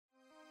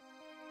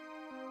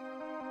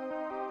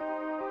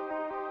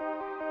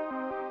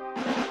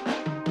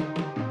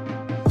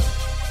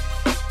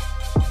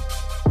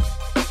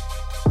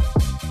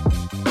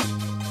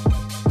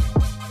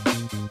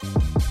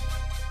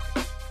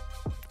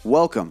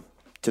Welcome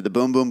to the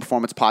Boom Boom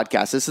Performance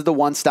Podcast. This is the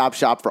one-stop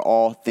shop for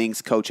all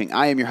things coaching.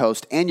 I am your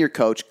host and your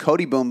coach,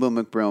 Cody Boom Boom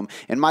McBroom,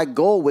 and my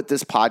goal with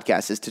this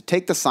podcast is to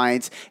take the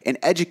science and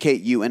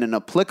educate you in an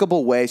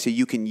applicable way so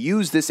you can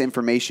use this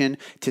information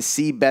to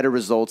see better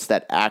results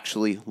that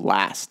actually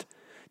last.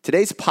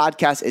 Today's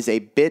podcast is a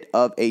bit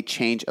of a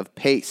change of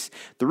pace.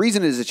 The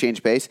reason it is a change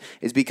of pace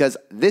is because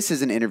this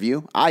is an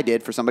interview I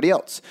did for somebody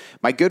else.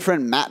 My good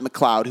friend Matt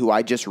McLeod, who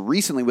I just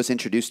recently was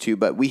introduced to,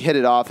 but we hit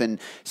it off, and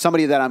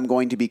somebody that I'm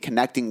going to be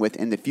connecting with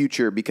in the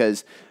future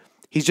because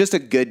he's just a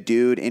good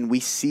dude and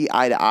we see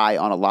eye to eye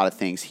on a lot of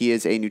things. He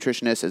is a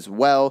nutritionist as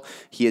well.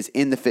 He is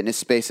in the fitness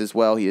space as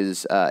well. He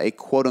is a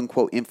quote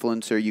unquote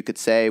influencer, you could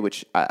say,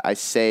 which I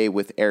say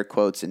with air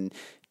quotes and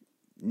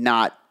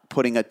not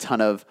putting a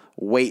ton of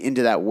weight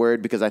into that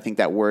word because I think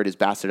that word is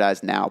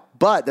bastardized now.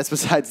 But that's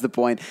besides the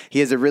point. He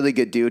is a really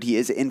good dude. He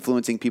is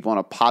influencing people in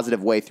a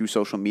positive way through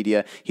social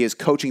media. He is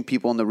coaching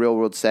people in the real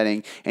world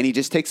setting. And he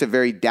just takes a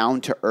very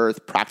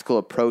down-to-earth, practical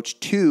approach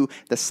to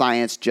the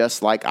science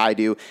just like I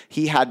do.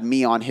 He had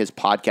me on his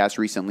podcast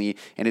recently,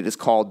 and it is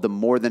called the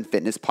More Than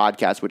Fitness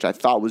Podcast, which I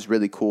thought was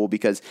really cool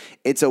because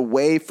it's a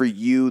way for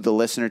you, the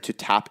listener, to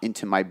tap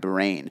into my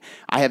brain.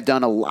 I have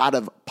done a lot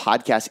of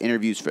podcast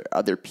interviews for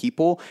other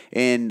people,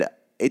 and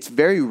it's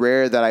very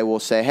rare that I will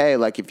say, hey,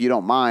 like, if you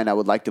don't mind, I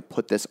would like to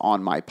put this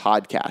on my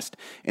podcast.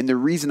 And the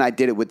reason I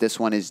did it with this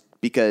one is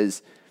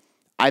because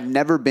I've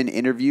never been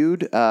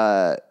interviewed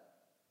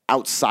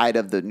outside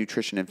of the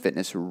nutrition and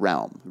fitness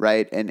realm,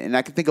 right? And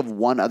I can think of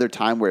one other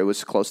time where it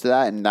was close to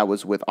that, and that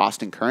was with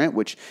Austin Current,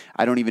 which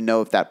I don't even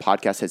know if that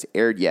podcast has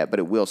aired yet, but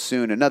it will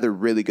soon. Another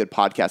really good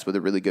podcast with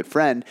a really good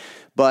friend.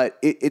 But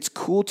it's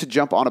cool to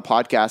jump on a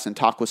podcast and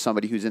talk with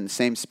somebody who's in the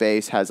same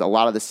space, has a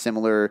lot of the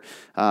similar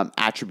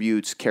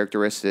attributes,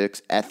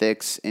 characteristics,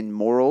 ethics, and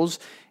morals,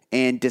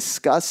 and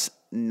discuss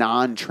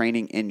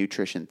non-training and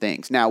nutrition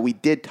things. Now, we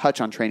did touch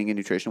on training and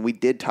nutrition. We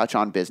did touch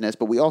on business,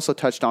 but we also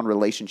touched on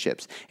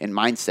relationships and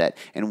mindset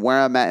and where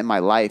I'm at in my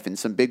life and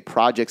some big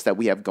projects that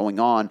we have going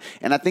on.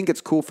 And I think it's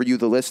cool for you,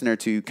 the listener,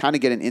 to kind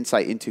of get an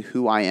insight into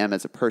who I am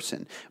as a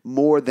person,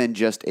 more than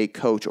just a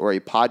coach or a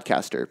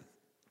podcaster,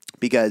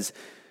 because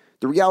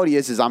the reality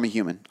is I'm a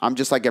human. I'm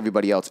just like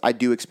everybody else. I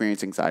do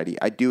experience anxiety.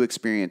 I do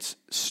experience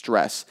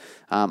stress.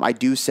 I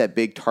do set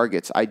big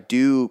targets. I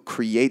do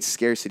create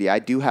scarcity. I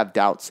do have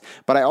doubts.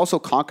 But I also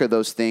conquer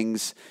those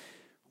things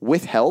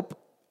with help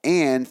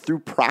and through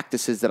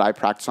practices that I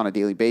practice on a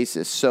daily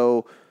basis.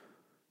 So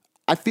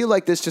I feel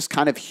like this just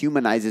kind of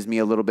humanizes me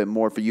a little bit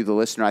more for you, the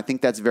listener. I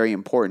think that's very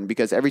important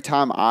because every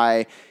time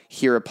I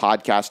hear a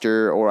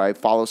podcaster or I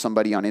follow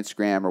somebody on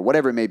Instagram or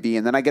whatever it may be,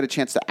 and then I get a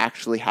chance to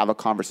actually have a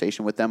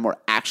conversation with them or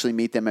actually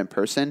meet them in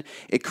person,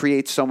 it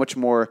creates so much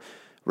more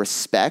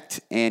respect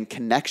and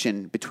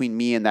connection between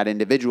me and that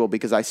individual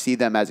because I see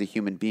them as a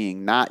human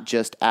being, not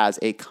just as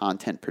a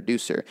content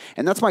producer.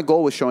 And that's my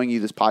goal with showing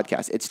you this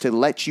podcast. It's to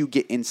let you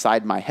get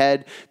inside my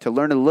head, to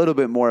learn a little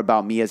bit more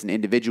about me as an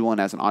individual and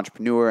as an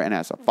entrepreneur and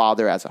as a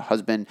father, as a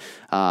husband,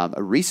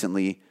 a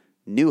recently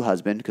new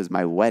husband, because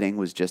my wedding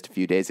was just a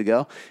few days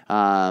ago.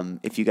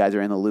 If you guys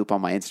are in the loop on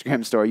my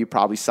Instagram story, you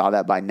probably saw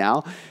that by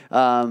now.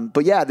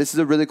 But yeah, this is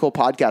a really cool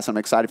podcast. I'm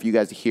excited for you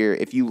guys to hear.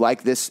 If you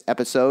like this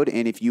episode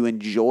and if you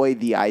enjoy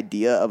the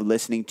idea of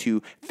listening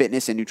to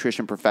fitness and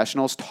nutrition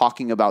professionals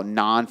talking about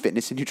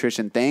non-fitness and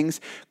nutrition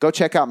things, go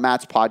check out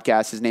Matt's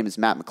podcast. His name is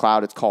Matt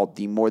McLeod. It's called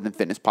the More Than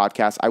Fitness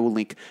Podcast. I will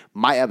link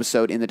my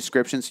episode in the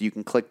description so you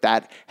can click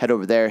that, head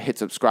over there, hit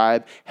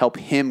subscribe, help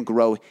him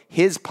grow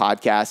his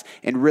podcast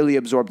and really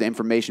absorb the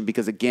information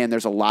because, again,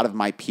 there's a lot of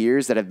my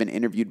peers that have been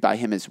interviewed by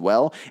him as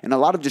well, and a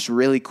lot of just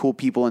really cool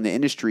people in the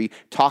industry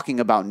talking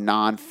about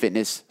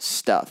non-fitness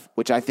stuff,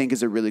 which I think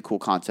is a really cool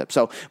concept.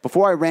 So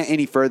before I rant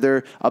any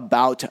further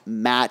about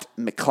Matt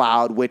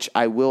McLeod, which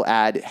I will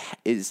add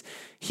is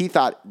he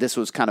thought this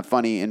was kind of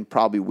funny and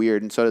probably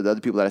weird, and so did the other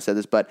people that I said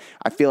this, but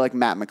I feel like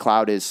Matt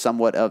McLeod is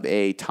somewhat of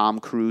a Tom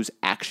Cruise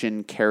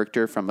action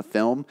character from a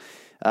film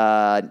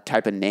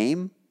type of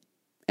name.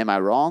 Am I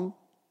wrong?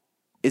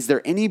 Is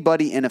there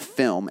anybody in a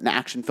film, an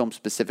action film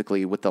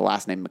specifically, with the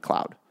last name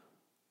McLeod?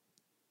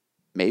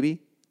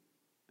 Maybe?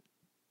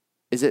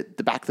 Is it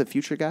the Back to the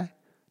Future guy?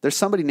 There's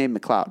somebody named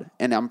McLeod,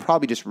 and I'm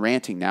probably just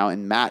ranting now,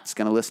 and Matt's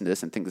going to listen to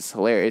this and think this is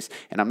hilarious,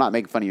 and I'm not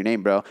making fun of your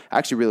name, bro. I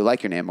actually really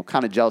like your name. I'm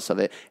kind of jealous of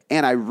it,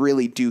 and I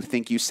really do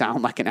think you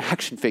sound like an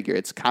action figure.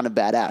 It's kind of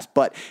badass.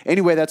 But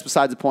anyway, that's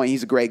besides the point.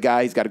 He's a great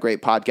guy. He's got a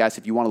great podcast.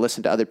 If you want to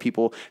listen to other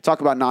people talk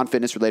about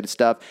non-fitness related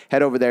stuff,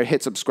 head over there,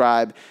 hit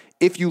subscribe.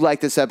 If you like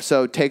this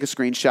episode, take a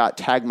screenshot,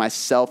 tag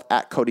myself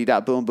at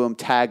Cody.boomboom,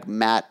 tag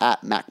Matt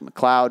at Mac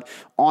McLeod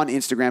on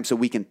Instagram so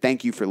we can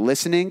thank you for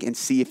listening and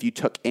see if you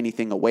took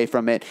anything away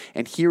from it.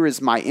 And here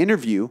is my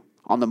interview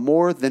on the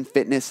More Than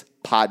Fitness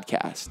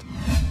podcast.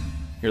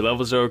 Your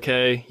levels are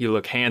okay. You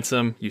look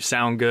handsome. You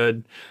sound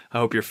good. I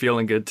hope you're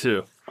feeling good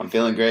too. I'm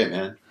feeling great,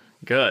 man.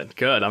 Good.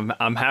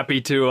 I'm happy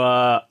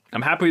to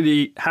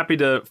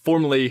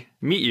formally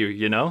meet you.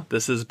 You know,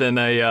 this has been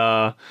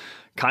a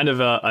kind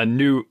of a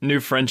new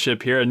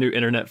friendship here, a new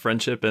internet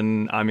friendship,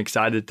 and I'm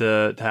excited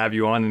to have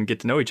you on and get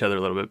to know each other a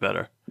little bit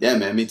better. Yeah,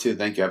 man, me too.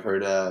 Thank you. I've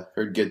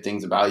heard good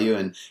things about you,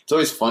 and it's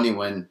always funny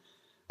when,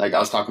 like, I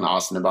was talking to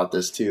Austin about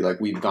this too. Like,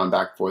 we've gone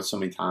back and forth so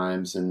many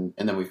times, and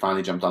then we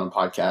finally jumped on a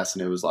podcast,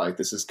 and it was like,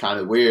 this is kind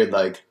of weird,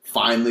 like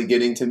finally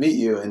getting to meet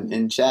you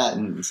and chat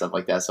and stuff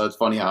like that. So it's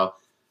funny how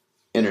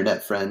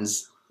internet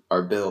friends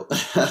are built.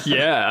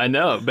 Yeah, I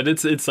know, but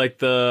it's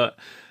like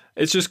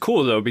it's just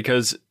cool though,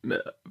 because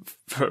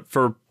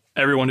for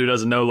everyone who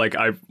doesn't know, like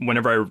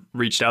whenever I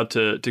reached out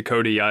to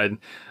Cody, I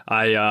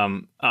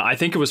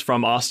think it was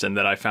from Austin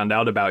that I found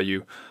out about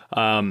you,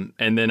 and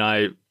then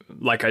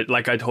like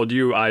I told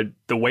you,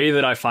 the way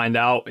that I find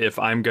out if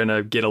I'm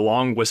gonna get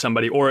along with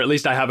somebody, or at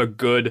least I have a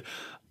good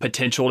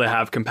potential to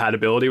have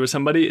compatibility with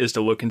somebody, is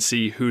to look and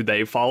see who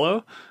they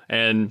follow.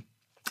 And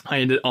I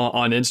ended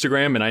on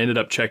Instagram, and I ended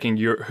up checking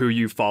who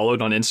you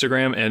followed on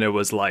Instagram, and it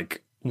was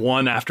like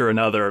one after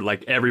another,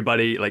 like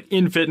everybody, like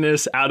in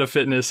fitness, out of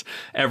fitness,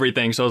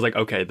 everything. So I was like,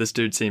 okay, this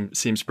dude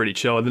seems pretty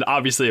chill. And then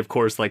obviously, of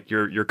course, like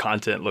your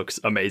content looks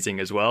amazing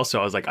as well. So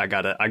I was like, I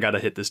gotta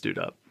hit this dude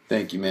up.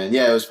 Thank you, man.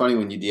 Yeah, it was funny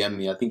when you DM'd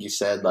me. I think you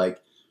said,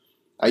 like,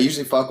 I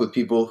usually fuck with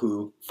people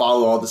who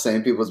follow all the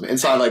same people as me. And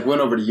so I like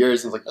went over to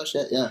yours and was like, oh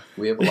shit, yeah,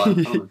 we have a lot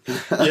in common.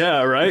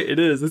 Yeah, right? It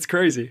is. It's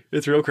crazy.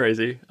 It's real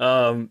crazy.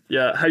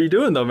 Yeah. How you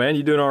doing though, man?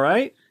 You doing all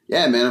right?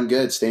 Yeah, man, I'm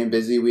good. Staying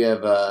busy. We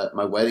have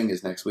my wedding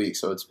is next week,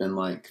 so it's been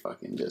like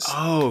fucking just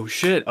oh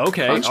shit.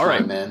 Okay. crunch All right,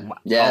 time, man.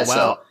 Yeah. Oh wow.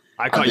 So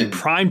I caught you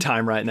prime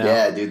time right now.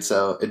 Yeah, dude.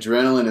 So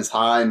adrenaline is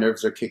high,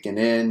 nerves are kicking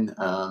in.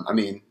 I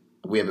mean,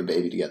 we have a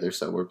baby together,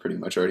 so we're pretty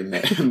much already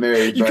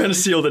married. You kind of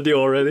sealed the deal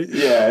already.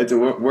 Yeah,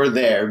 we're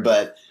there,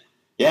 but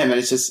yeah, man,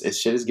 it's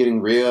shit is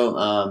getting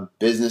real.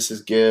 Business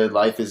is good,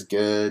 life is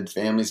good,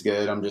 family's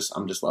good. I'm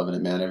just loving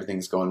it, man.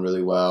 Everything's going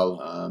really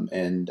well.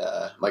 And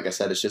like I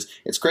said,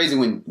 it's crazy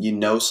when you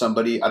know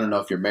somebody. I don't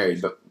know if you're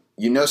married, but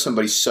you know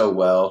somebody so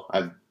well. I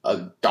have a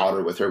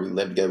daughter with her. We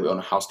live together. We own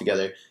a house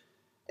together,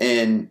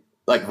 and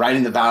like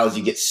writing the vows,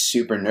 you get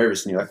super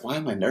nervous, and you're like, "Why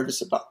am I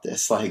nervous about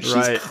this? Like,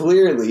 she's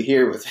clearly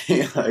here with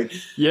me." Like,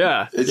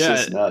 yeah, it's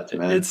just nuts,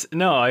 man.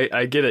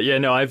 I get it. Yeah,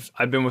 no, I've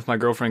been with my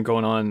girlfriend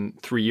going on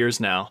 3 years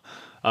now.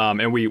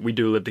 And we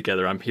do live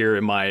together. I'm here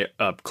in my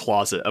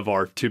closet of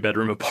our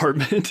 2-bedroom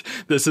apartment.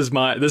 This is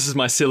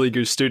my Silly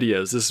Goose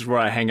Studios. This is where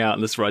I hang out,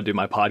 and this is where I do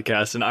my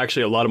podcast, and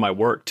actually a lot of my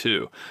work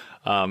too.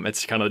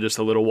 It's kind of just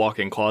a little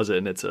walk-in closet,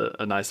 and it's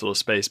a nice little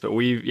space. But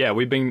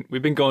we've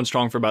been going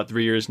strong for about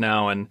 3 years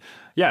now, and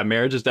yeah,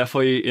 marriage is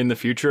definitely in the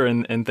future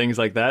and things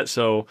like that.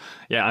 So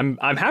yeah,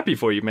 I'm happy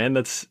for you, man.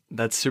 That's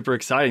super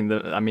exciting.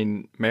 I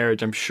mean,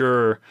 marriage, I'm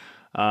sure.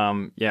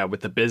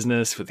 With the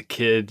business, with the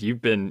kid, you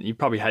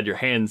probably had your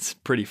hands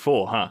pretty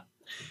full, huh?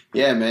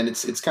 Yeah, man,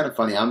 it's kind of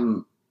funny.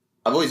 I've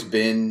always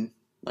been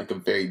like a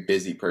very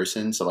busy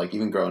person. So like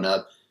even growing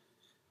up,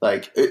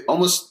 like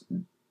almost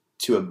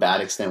to a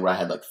bad extent where I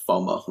had like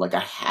FOMO, like I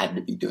had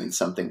to be doing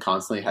something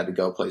constantly, had to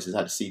go places,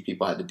 had to see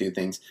people, had to do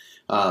things.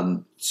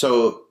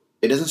 So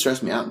it doesn't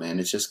stress me out, man.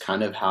 It's just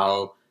kind of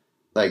how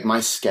like my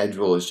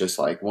schedule is just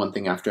like one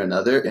thing after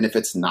another. And if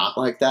it's not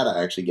like that,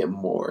 I actually get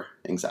more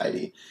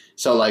anxiety.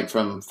 So like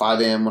from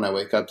 5 a.m. when I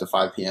wake up to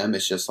 5 p.m.,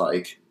 it's just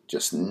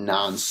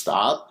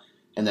nonstop.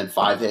 And then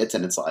 5 hits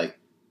and it's like,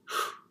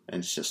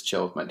 and it's just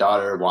chill with my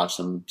daughter, watch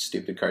some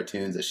stupid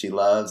cartoons that she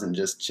loves and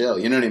just chill.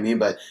 You know what I mean?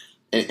 But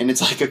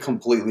it's like a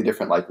completely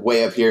different, like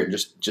way up here and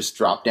just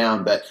drop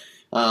down. But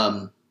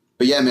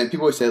yeah, man,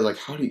 people always say like,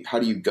 how do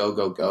you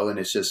go? And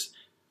it's just,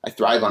 I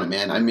thrive on it,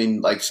 man. I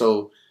mean, like,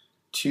 so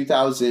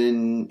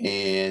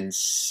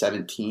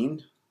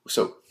 2017.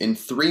 So in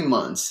 3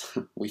 months,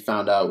 we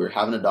found out we were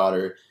having a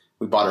daughter.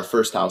 We bought our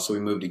first house, so we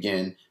moved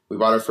again. We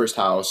bought our first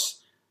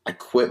house. I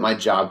quit my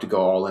job to go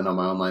all in on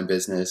my online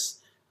business,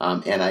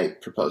 and I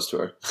proposed to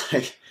her.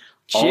 Like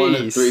all in a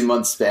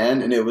 3-month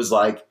span, and it was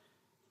like,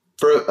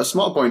 for a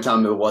small point in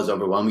time, it was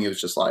overwhelming. It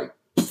was just like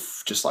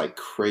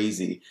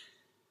crazy.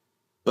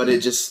 But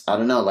it just, I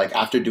don't know, like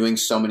after doing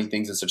so many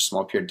things in such a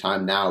small period of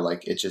time now,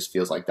 like it just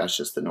feels like that's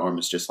just the norm.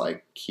 It's just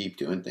like keep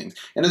doing things.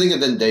 And I think at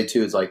the end of the day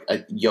too, is like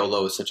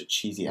YOLO is such a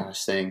cheesy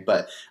ass thing.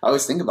 But I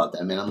always think about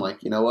that, man. I'm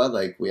like, you know what?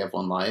 Like we have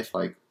one life.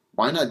 Like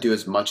why not do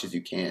as much as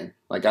you can?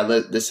 Like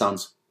this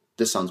sounds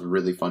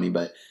really funny,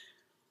 but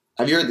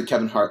have you heard the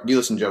Kevin Hart? Do you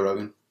listen to Joe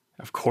Rogan?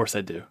 Of course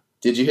I do.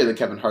 Did you hear the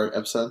Kevin Hart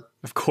episode?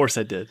 Of course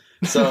I did.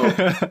 So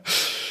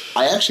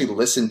I actually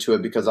listened to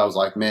it because I was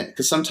like, man,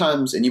 because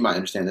sometimes, and you might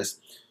understand this,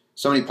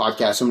 so many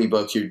podcasts, so many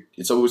books,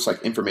 it's always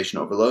like information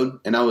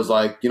overload. And I was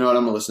like, you know what,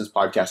 I'm going to listen to this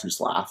podcast and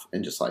just laugh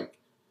and just like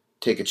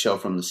take a chill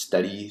from the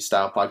study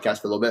style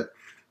podcast for a little bit,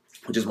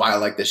 which is why I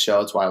like this show.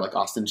 It's why I like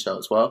Austin's show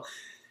as well.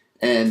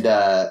 And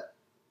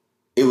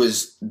it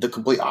was the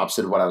complete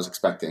opposite of what I was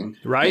expecting.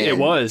 Right.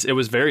 And it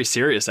was very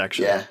serious,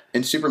 actually. Yeah.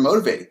 And super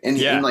motivating.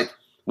 And like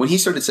when he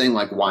started saying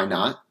like, why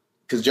not?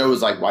 Because Joe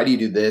was like, why do you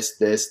do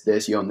this,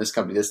 you own this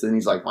company, this, and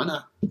he's like, why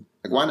not?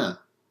 Like, why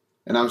not?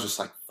 And I was just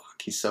like, fuck,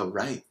 he's so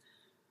right.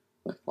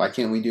 Like, why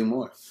can't we do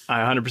more? I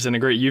 100%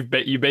 agree.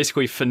 You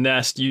basically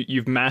finessed,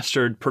 you've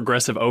mastered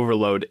progressive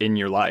overload in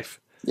your life.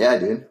 Yeah,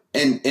 dude.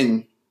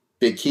 And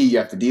big key, you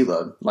have to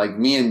deload. Like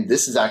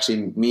this is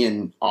actually me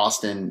and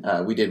Austin.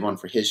 We did one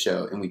for his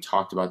show, and we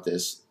talked about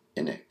this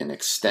in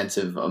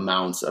extensive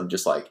amounts of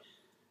just like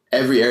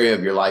every area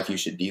of your life you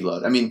should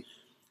deload. I mean,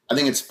 I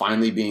think it's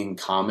finally being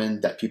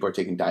common that people are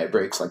taking diet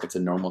breaks. Like it's a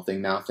normal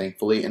thing now,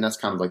 thankfully. And that's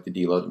kind of like the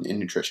deload in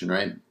nutrition,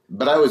 right?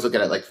 But I always look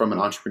at it like from an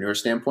entrepreneur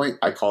standpoint.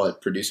 I call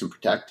it produce and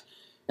protect.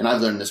 And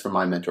I've learned this from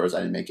my mentors. I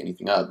didn't make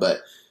anything up.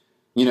 But,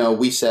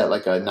 we set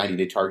like a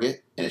 90-day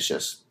target and it's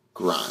just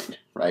grind,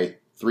 right?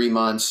 3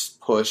 months,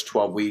 push,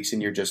 12 weeks,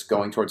 and you're just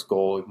going towards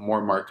goal,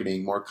 more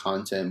marketing, more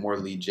content, more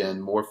lead gen,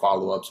 more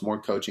follow-ups,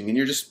 more coaching, and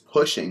you're just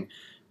pushing.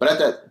 But at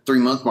that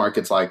 3-month mark,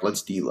 it's like,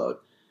 let's deload.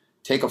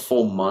 Take a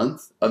full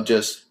month of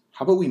just,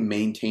 how about we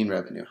maintain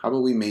revenue? How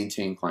about we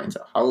maintain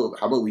clientele? How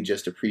about we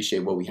just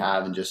appreciate what we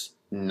have and just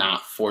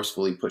not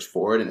forcefully push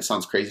forward? And it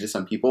sounds crazy to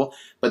some people,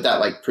 but that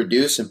like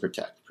produce and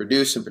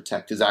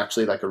protect is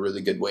actually like a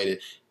really good way to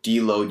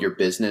deload your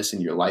business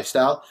and your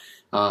lifestyle.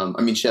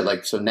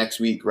 So next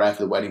week, right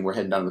after the wedding, we're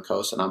heading down to the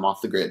coast and I'm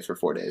off the grid for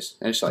 4 days.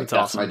 And it's like,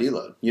 that's awesome. My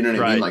deload. You know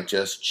what I mean? Like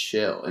just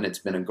chill. And it's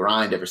been a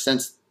grind ever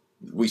since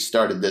we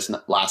started this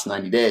last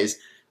 90 days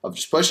of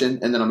just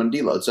pushing, and then I'm going to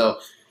deload. So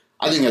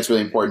I think that's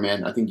really important,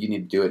 man. I think you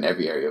need to do it in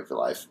every area of your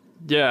life.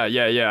 Yeah.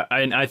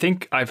 And I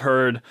think I've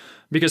heard,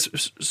 because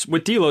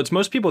with deloads,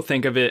 most people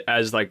think of it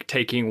as like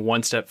taking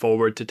one step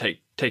forward to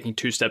taking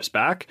 2 steps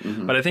back.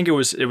 Mm-hmm. But I think it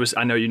was,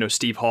 I know,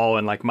 Steve Hall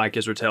and like Mike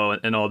Israetel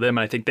and all of them.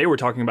 And I think they were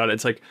talking about it.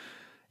 It's like,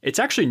 it's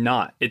actually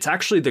not. It's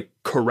actually the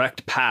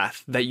correct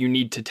path that you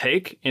need to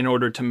take in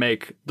order to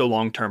make the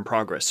long-term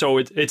progress. So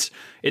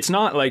it's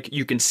not like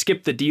you can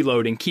skip the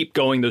deload and keep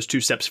going those 2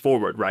 steps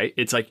forward, right?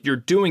 It's like you're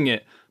doing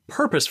it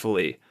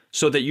purposefully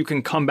so that you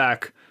can come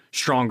back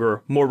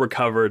stronger, more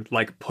recovered,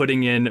 like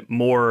putting in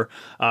more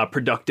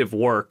productive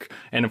work.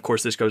 And of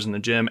course, this goes in the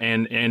gym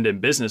and in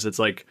business. It's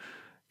like,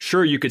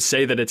 sure, you could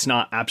say that it's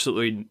not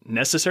absolutely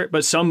necessary,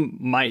 but some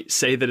might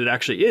say that it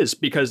actually is.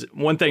 Because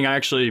one thing I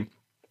actually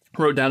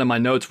wrote down in my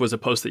notes was a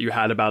post that you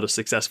had about a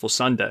successful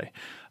Sunday.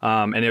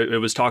 And it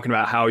was talking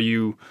about how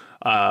you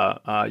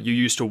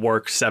used to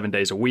work 7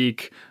 days a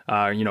week,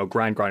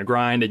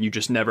 grind, and you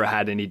just never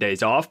had any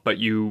days off, but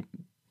you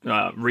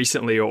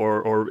recently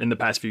or in the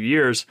past few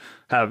years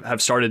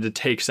have started to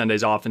take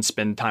Sundays off and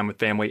spend time with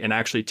family and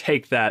actually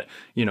take that,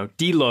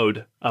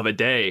 deload of a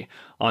day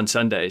on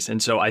Sundays.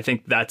 And so I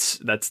think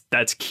that's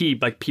key.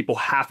 Like people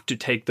have to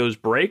take those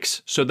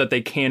breaks so that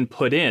they can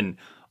put in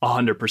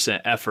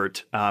 100%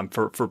 effort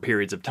for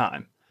periods of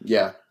time.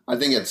 Yeah, I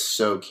think it's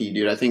so key,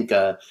 dude. I think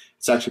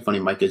it's actually funny.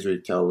 Mike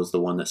Israetel was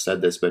the one that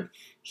said this, but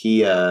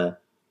I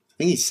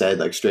think he said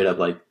like straight up,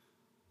 like,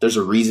 there's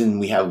a reason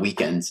we have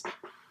weekends.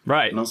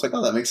 Right. And I was like,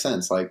 oh, that makes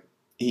sense. Like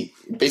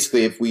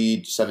basically if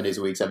we 7 days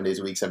a week,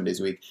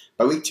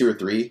 by week 2 or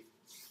 3,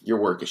 your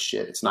work is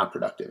shit. It's not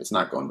productive. It's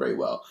not going very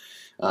well.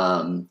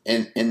 And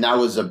that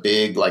was a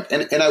big, like,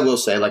 and I will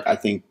say, like, I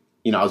think,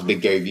 I was a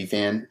big Gary Vee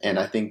fan, and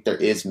I think there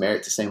is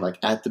merit to saying, like,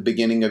 at the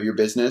beginning of your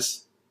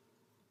business,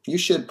 you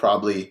should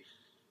probably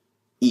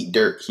eat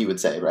dirt, he would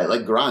say, right?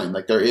 Like grind,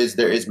 like there is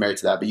merit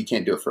to that, but you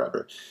can't do it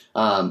forever.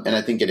 And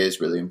I think it is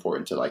really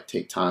important to like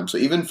take time. So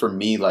even for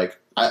me, like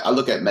I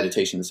look at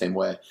meditation the same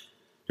way.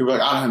 People are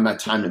like, I don't have my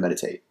time to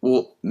meditate.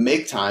 Well,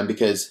 make time,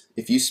 because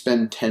if you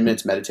spend 10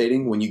 minutes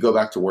meditating, when you go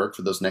back to work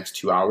for those next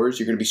 2 hours,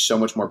 you're going to be so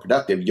much more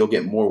productive. You'll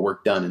get more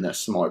work done in that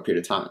smaller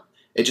period of time.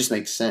 It just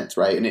makes sense,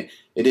 right? And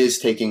it is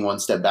taking one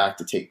step back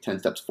to take 10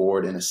 steps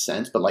forward in a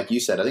sense. But like you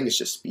said, I think it's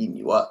just speeding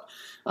you up.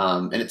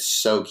 And it's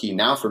so key.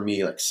 Now for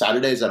me, like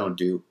Saturdays, I don't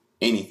do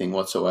anything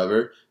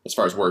whatsoever as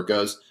far as work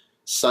goes.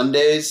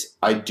 Sundays,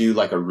 I do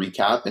like a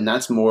recap. And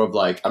that's more of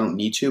like, I don't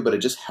need to, but it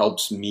just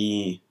helps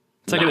me.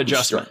 It's like an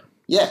adjustment.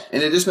 Yeah.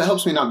 And it just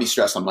helps me not be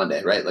stressed on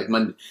Monday, right? Like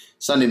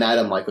Sunday night,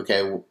 I'm like,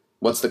 okay,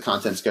 what's the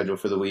content schedule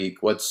for the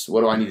week? What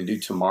do I need to do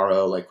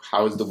tomorrow? Like,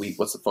 how is the week?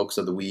 What's the focus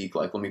of the week?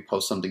 Like, let me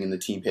post something in the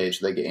team page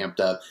so they get amped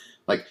up.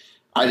 Like,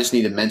 I just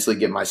need to mentally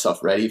get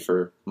myself ready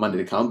for Monday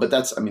to come. But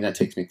that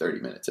takes me 30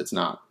 minutes. It's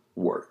not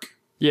work.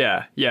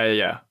 Yeah.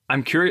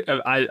 I'm curious.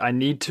 I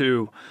need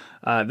to,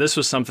 this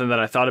was something that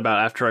I thought about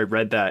after I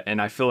read that.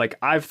 And I feel like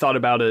I've thought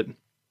about it.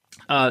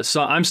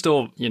 So I'm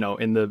still,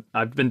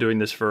 I've been doing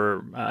this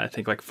for, I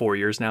think like 4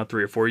 years now,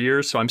 3 or 4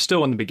 years. So I'm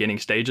still in the beginning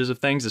stages of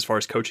things as far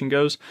as coaching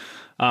goes.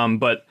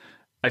 But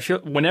I feel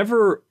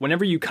whenever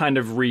you kind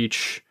of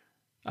reach,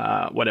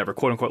 whatever,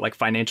 quote unquote, like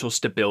financial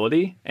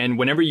stability, and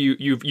whenever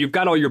you've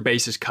got all your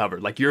bases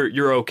covered, like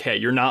you're okay.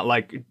 You're not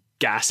like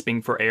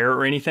gasping for air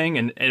or anything.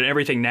 And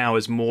everything now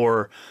is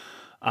more,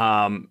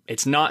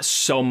 it's not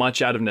so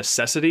much out of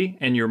necessity,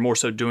 and you're more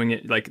so doing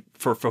it like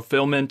for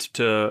fulfillment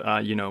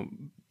to,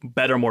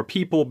 better more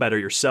people, better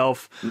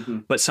yourself.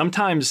 Mm-hmm. But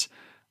sometimes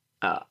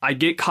I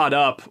get caught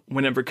up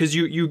whenever, because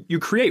you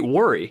create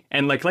worry,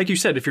 and like you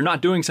said, if you're not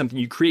doing something,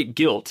 you create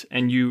guilt,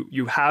 and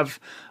you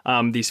have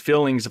these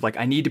feelings of like,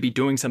 I need to be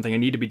doing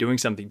something.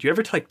 Do you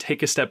ever like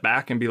take a step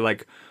back and be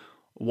like,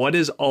 what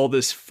is all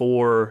this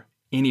for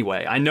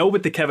anyway? I know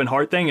with the Kevin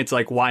Hart thing, it's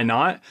like, why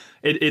not?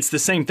 It's the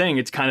same thing.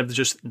 It's kind of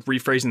just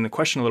rephrasing the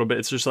question a little bit.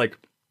 It's just like,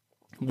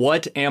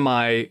 what am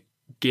I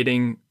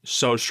getting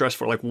so stressed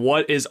for? Like,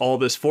 what is all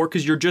this for?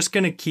 Because you're just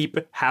going to keep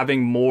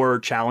having more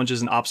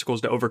challenges and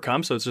obstacles to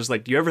overcome. So it's just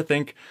like, do you ever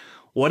think,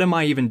 what am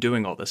I even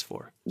doing all this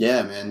for?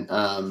 Yeah,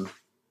 man.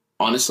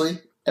 Honestly,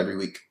 every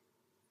week,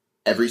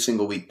 every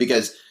single week,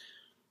 because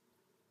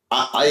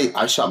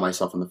I shot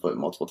myself in the foot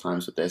multiple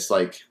times with this.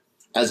 Like,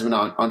 as an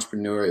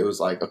entrepreneur, it was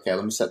like, okay,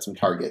 let me set some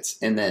targets.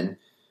 And then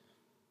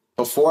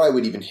before I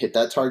would even hit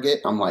that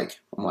target, I'm like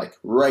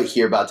right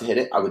here about to hit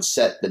it, I would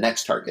set the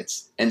next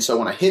targets. And so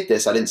when I hit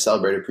this, I didn't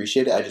celebrate or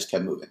appreciate it. I just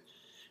kept moving.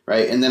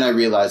 Right. And then I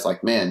realized,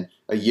 like, man,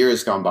 a year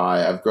has gone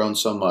by. I've grown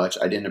so much.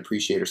 I didn't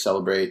appreciate or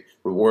celebrate,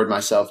 reward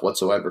myself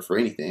whatsoever for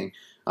anything.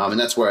 And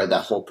that's where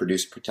that whole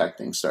produce protect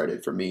thing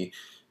started for me.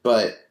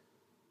 But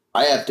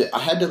I had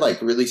to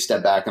like really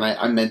step back, and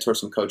I mentor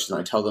some coaches, and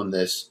I tell them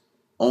this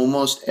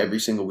almost every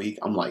single week.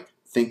 I'm like,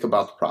 think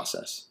about the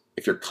process.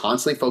 If you're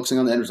constantly focusing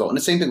on the end result, and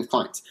the same thing with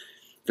clients,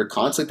 if you're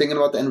constantly thinking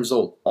about the end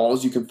result, all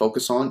you can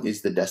focus on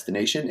is the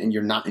destination, and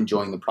you're not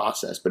enjoying the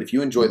process. But if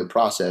you enjoy the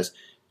process,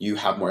 you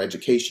have more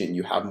education,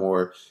 you have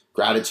more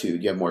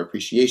gratitude, you have more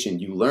appreciation,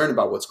 you learn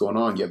about what's going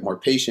on, you have more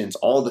patience.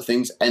 All the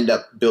things end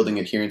up building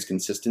adherence,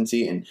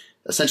 consistency, and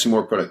essentially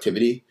more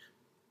productivity.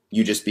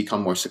 You just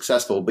become more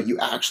successful, but you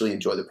actually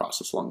enjoy the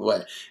process along the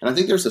way. And I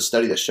think there's a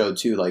study that showed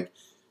too, like,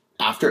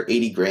 after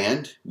 80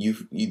 grand,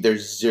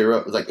 there's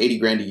zero, like 80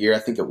 grand a year, I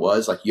think it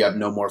was, like, you have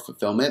no more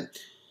fulfillment.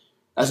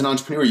 As an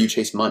entrepreneur, you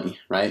chase money,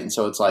 right? And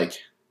so it's like,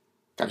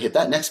 got to hit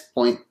that next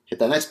point, hit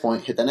that next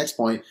point, hit that next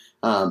point.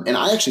 And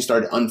I actually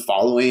started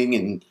unfollowing,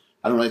 and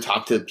I don't really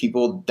talk to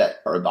people that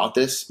are about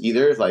this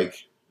either,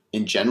 like,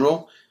 in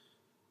general.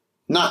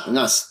 Not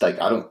like,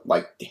 I don't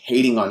like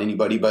hating on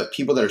anybody, but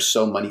people that are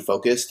so money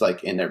focused,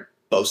 like, and they're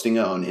boasting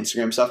on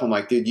Instagram stuff. I'm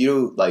like, dude,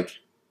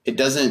 that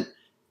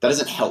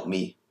doesn't help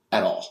me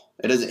at all.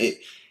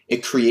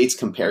 It creates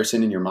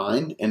comparison in your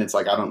mind. And it's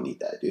like, I don't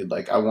need that, dude.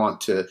 Like,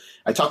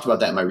 I talked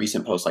about that in my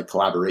recent post, like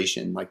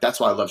collaboration. Like,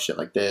 that's why I love shit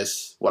like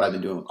this, what I've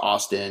been doing with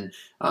Austin,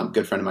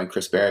 good friend of mine,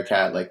 Chris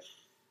Barakat, like,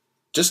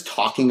 just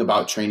talking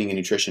about training and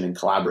nutrition and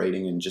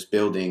collaborating and just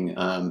building.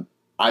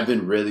 I've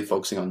been really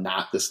focusing on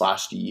that this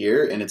last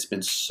year, and it's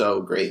been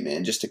so great,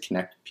 man, just to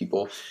connect with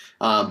people.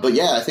 But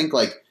yeah, I think,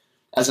 like,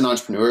 as an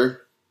entrepreneur,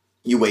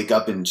 you wake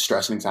up in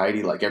stress and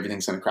anxiety, like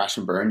everything's going to crash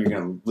and burn. You're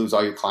going to lose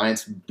all your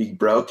clients, be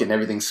broke, and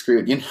everything's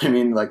screwed. You know what I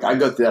mean? Like, I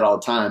go through that all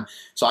the time.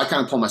 So I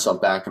kind of pull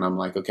myself back, and I'm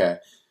like, okay,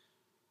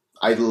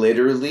 I have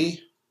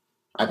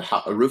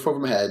a roof over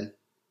my head.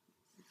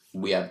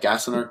 We have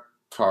gas in our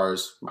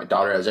cars. My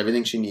daughter has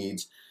everything she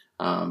needs.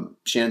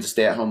 Shannon's a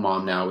stay-at-home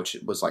mom now, which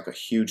was like a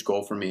huge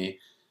goal for me.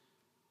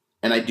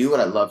 And I do what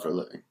I love for a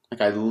living.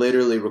 Like, I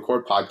literally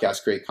record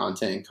podcasts, create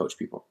content, and coach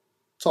people.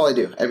 That's all I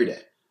do every day.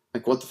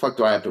 Like, what the fuck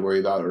do I have to worry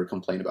about or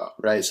complain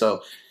about, right?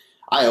 So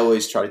I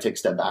always try to take a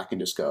step back and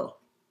just go,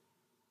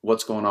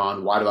 what's going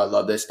on? Why do I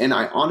love this? And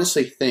I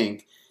honestly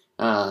think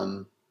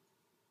from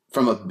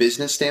a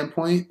business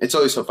standpoint, it's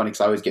always so funny because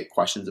I always get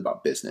questions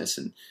about business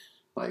and,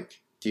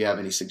 like, do you have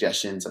any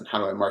suggestions on how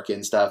do I market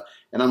and stuff?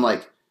 And I'm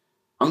like,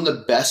 I'm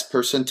the best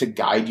person to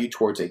guide you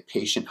towards a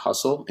patient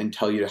hustle and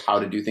tell you how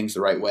to do things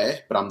the right way,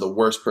 but I'm the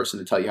worst person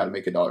to tell you how to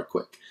make $1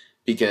 quick,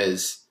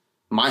 because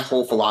my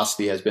whole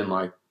philosophy has been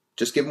like,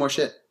 just give more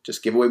shit,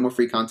 just give away more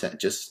free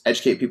content, just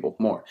educate people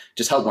more,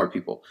 just help more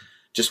people,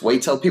 just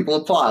wait till people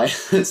apply.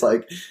 It's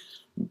like,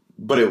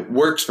 but it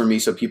works for me.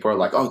 So people are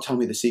like, oh, tell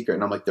me the secret.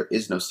 And I'm like, there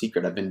is no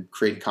secret. I've been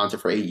creating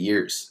content for 8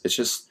 years. It's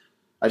just,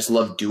 I just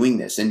love doing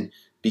this. And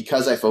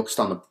because I focused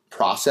on the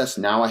process,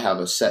 now I have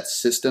a set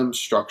system,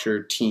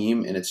 structure,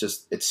 team, and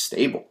it's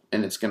stable,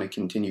 and it's going to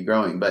continue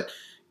growing. But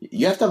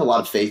you have to have a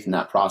lot of faith in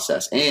that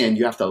process, and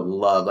you have to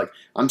love, like,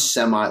 I'm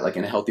like,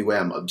 in a healthy way,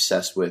 I'm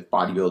obsessed with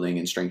bodybuilding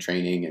and strength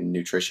training and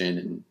nutrition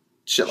and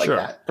shit like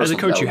that. As a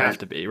coach, you have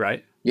to be,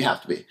 right? You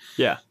have to be.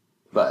 Yeah.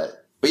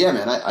 But yeah,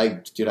 man, I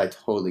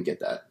totally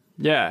get that.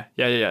 Yeah.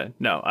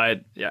 No,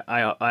 I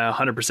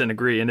 100%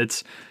 agree. And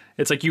it's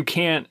like, you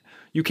can't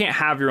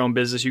have your own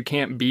business. You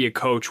can't be a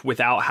coach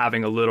without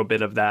having a little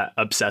bit of that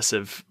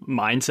obsessive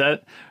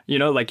mindset. You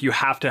know, like, you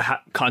have to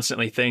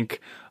constantly think,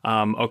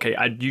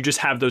 you just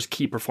have those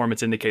key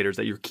performance indicators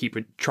that you're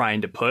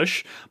trying to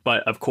push.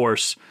 But of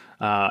course,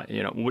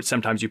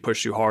 sometimes you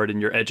push too hard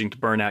and you're edging to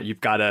burnout.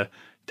 You've got to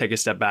take a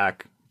step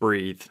back,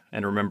 breathe,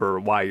 and remember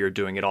why you're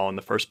doing it all in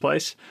the first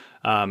place.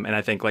 And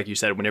I think, like you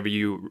said, whenever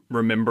you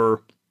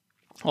remember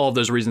all of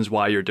those reasons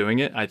why you're doing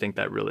it, I think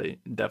that really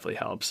definitely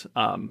helps.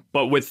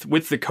 But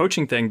with the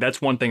coaching thing,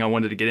 that's one thing I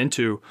wanted to get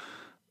into.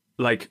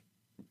 Like,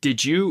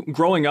 did you,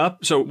 growing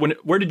up, so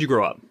where did you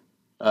grow up?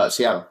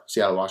 Seattle,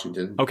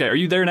 Washington. Okay. Are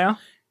you there now?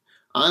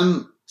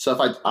 I'm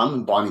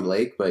in Bonnie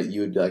Lake, but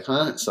you would be like,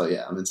 huh? So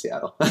yeah, I'm in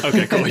Seattle.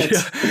 Okay, cool. Yeah.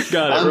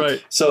 Got it.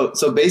 Right. So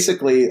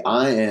basically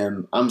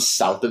I'm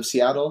south of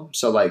Seattle.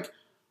 So, like,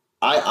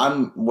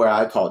 I'm where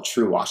I call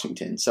true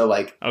Washington. So,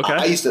 like, okay.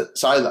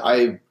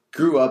 I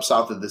grew up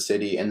south of the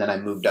city, and then I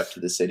moved up to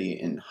the city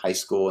in high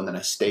school, and then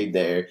I stayed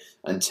there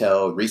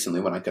until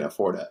recently when I could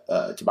afford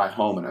to buy a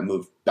home, and I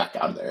moved back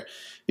out of there.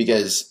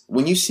 Because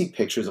when you see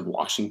pictures of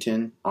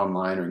Washington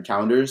online or in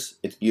calendars,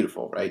 it's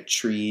beautiful, right?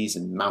 Trees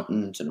and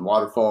mountains and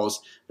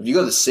waterfalls. If you go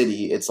to the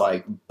city, it's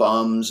like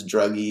bums,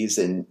 druggies,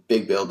 and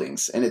big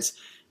buildings, and it's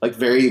like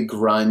very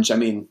grunge. I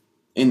mean,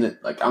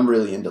 I'm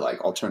really into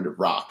like alternative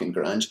rock and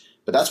grunge,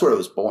 but that's where it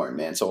was born,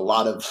 man. So a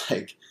lot of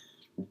like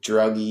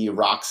druggy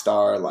rock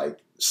star, like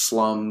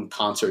slum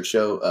concert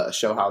show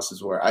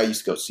houses where I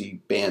used to go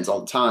see bands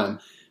all the time.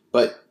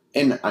 But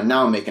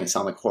now I'm making it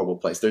sound like a horrible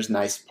place. There's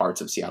nice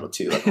parts of Seattle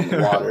too, like on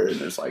the water, and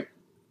there's like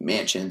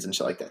mansions and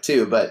shit like that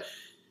too. But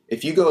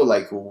if you go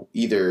like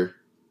either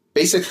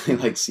basically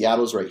like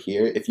Seattle's right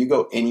here, if you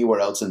go anywhere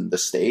else in the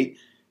state,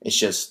 it's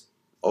just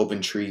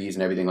open trees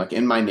and everything. Like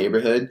in my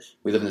neighborhood,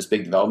 we live in this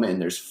big development,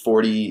 and there's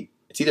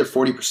it's either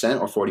 40%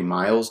 or 40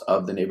 miles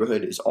of the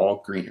neighborhood is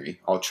all greenery,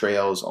 all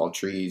trails, all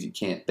trees.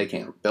 They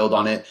can't build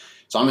on it.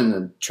 So I'm in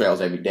the trails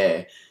every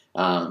day.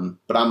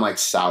 But I'm like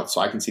south,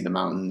 so I can see the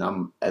mountain.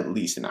 I'm at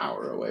least an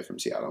hour away from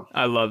Seattle.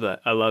 I love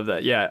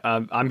that. Yeah.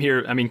 I'm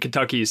here. I mean,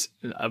 Kentucky's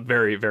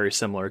very, very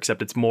similar,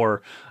 except it's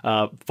more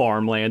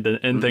farmland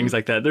and things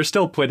like that. There's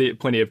still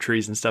plenty of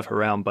trees and stuff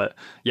around, but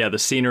yeah, the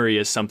scenery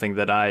is something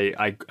that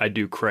I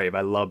do crave.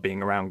 I love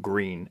being around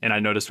green. And I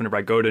notice whenever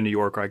I go to New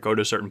York or I go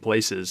to certain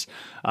places,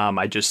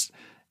 I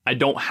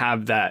don't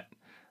have that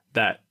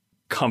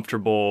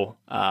comfortable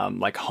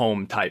like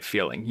home type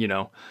feeling, you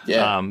know.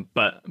 Yeah.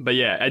 But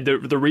yeah,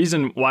 the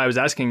reason why I was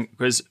asking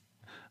was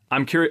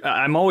I'm curious.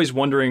 I'm always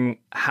wondering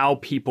how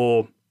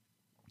people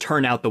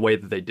turn out the way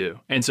that they do.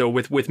 And so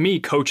with me,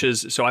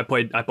 coaches. So I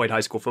played high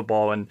school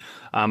football, and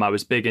I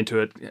was big into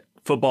it.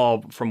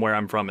 Football from where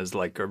I'm from is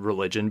like a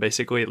religion,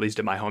 basically, at least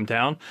in my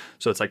hometown.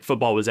 So it's like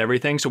football was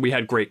everything. So we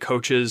had great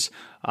coaches,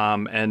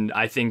 and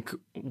I think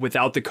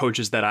without the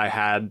coaches that I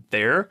had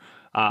there,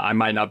 I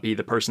might not be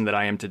the person that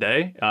I am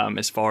today,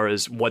 as far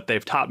as what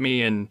they've taught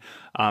me and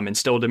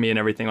instilled in me and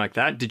everything like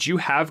that. Did you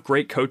have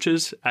great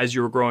coaches as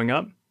you were growing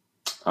up?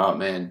 Oh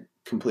man,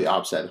 complete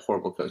opposite.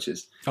 Horrible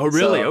coaches. Oh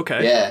really? So,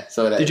 okay. Yeah.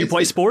 So did you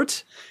play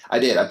sports? I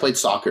did. I played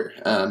soccer.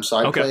 So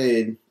I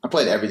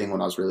played everything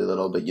when I was really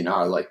little. But you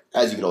know, like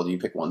as you get older, you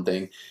pick one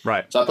thing.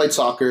 Right. So I played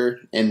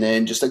soccer, and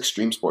then just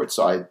extreme sports.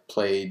 So I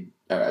played.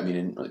 I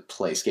didn't really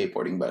play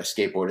skateboarding, but I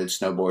skateboarded,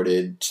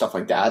 snowboarded, stuff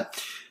like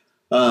that.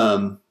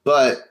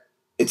 But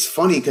it's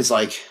funny because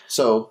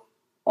so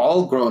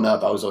all growing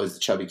up, I was always the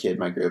chubby kid in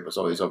my group. I was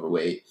always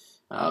overweight.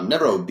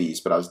 Never obese,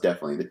 but I was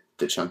definitely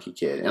the chunky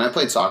kid. And I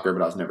played soccer,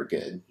 but I was never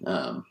good.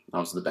 I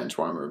was the bench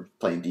warmer,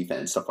 playing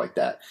defense, stuff like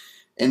that.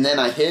 And then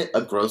I hit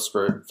a growth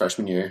spurt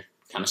freshman year,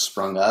 kind of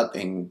sprung up,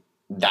 and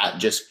that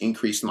just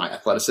increased my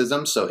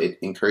athleticism. So it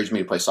encouraged me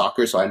to play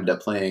soccer. So I ended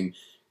up playing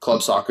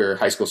club soccer,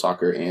 high school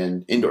soccer,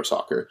 and indoor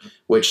soccer,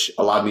 which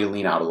allowed me to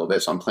lean out a little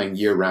bit. So I'm playing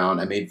year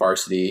round. I made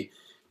varsity.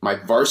 My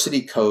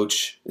varsity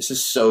coach, this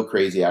is so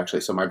crazy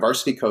actually. So my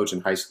varsity coach in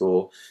high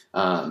school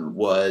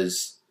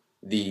was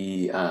so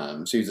he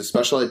was a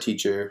special ed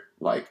teacher,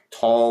 like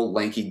tall,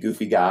 lanky,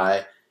 goofy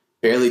guy,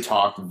 barely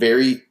talked,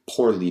 very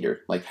poor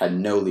leader, like had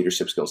no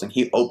leadership skills. And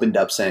he opened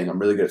up saying, I'm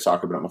really good at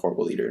soccer, but I'm a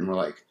horrible leader. And we're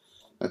like,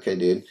 okay,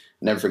 dude,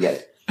 never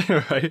forget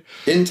it. Right.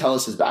 Didn't tell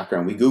us his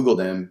background. We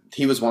Googled him.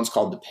 He was once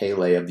called the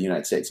Pele of the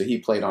United States. So he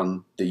played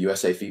on the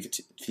USA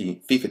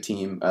FIFA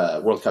team,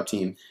 World Cup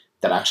team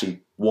that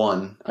actually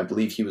won. I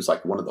believe he was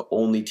like one of the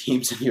only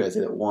teams in the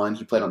USA that won.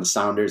 He played on the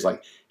Sounders.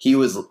 Like he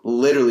was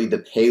literally the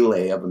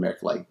Pele of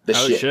America. Like the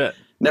shit.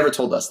 Never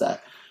told us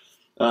that.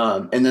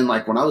 And then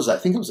like when I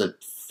think I was a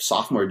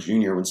sophomore,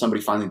 junior, when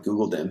somebody finally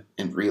Googled him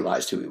and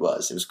realized who he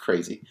was. It was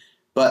crazy.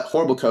 But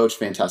horrible coach,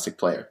 fantastic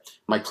player.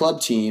 My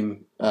club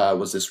team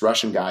was this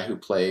Russian guy who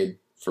played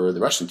for the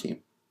Russian team,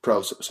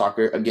 pro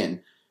soccer.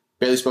 Again,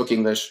 barely spoke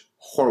English,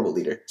 horrible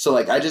leader. So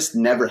like I just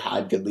never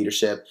had good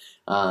leadership.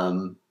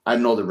 I had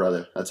an older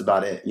brother. That's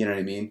about it. You know what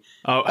I mean?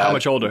 Oh, how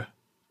much older?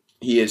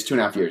 He is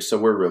 2.5 years, so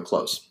we're real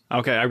close.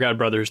 Okay, I've got a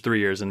brother who's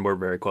 3 years, and we're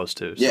very close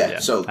too.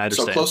 So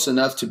close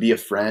enough to be a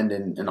friend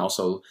and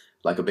also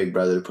like a big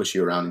brother to push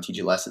you around and teach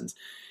you lessons.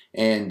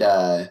 And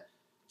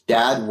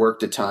Dad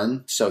worked a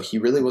ton, so he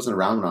really wasn't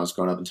around when I was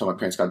growing up until my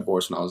parents got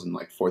divorced when I was in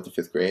like 4th or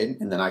 5th grade.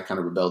 And then I kind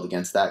of rebelled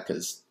against that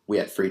because we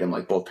had freedom.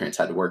 Like both parents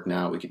had to work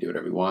now. We could do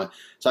whatever we want.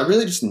 So I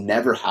really just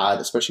never had,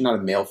 especially not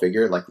a male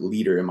figure, like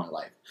leader in my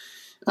life.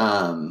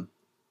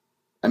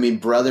 I mean,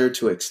 brother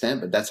to an extent,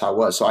 but that's how it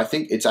was. So I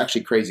think it's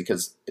actually crazy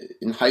because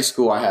in high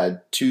school I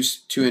had two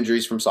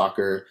injuries from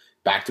soccer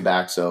back to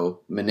back.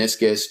 So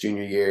meniscus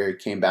junior year,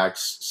 came back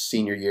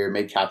senior year,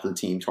 made captain of the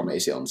team, tore my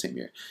ACL in the same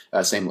year,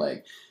 same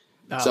leg.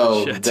 Oh,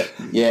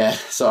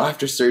 So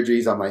after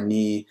surgeries on my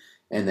knee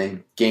and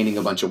then gaining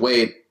a bunch of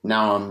weight,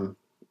 now I'm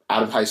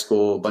out of high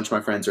school. A bunch of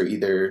my friends are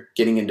either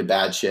getting into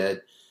bad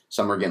shit.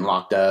 Some were getting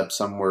locked up.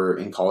 Some were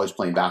in college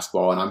playing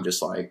basketball. And I'm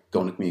just like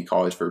going to community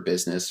college for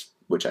business,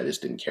 which I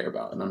just didn't care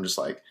about. And I'm just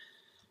like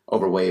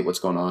overweight, what's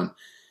going on?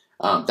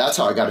 That's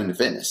how I got into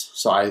fitness.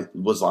 So I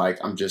was like,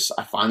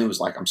 I finally was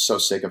like, I'm so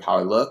sick of how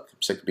I look.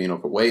 I'm sick of being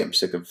overweight. I'm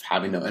sick of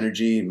having no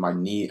energy. My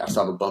knee, I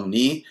still have a bum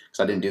knee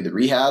because I didn't do the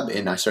rehab.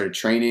 And I started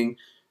training,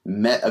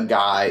 met a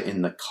guy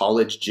in the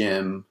college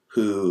gym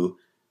who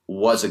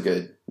was a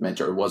good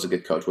mentor, was a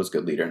good coach, was a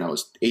good leader. And I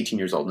was 18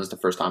 years old. And this is the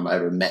first time I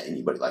ever met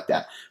anybody like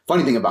that.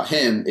 Funny thing about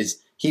him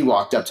is he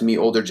walked up to me,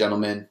 older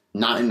gentleman,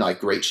 not in like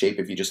great shape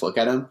if you just look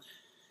at him.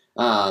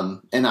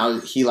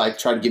 He like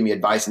tried to give me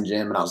advice in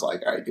gym, and I was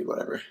like, all right, dude,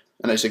 whatever.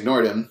 And I just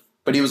ignored him.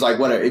 But he was like,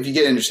 whatever, if you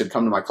get interested,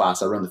 come to my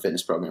class. I run the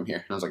fitness program here.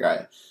 And I was like, all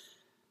right.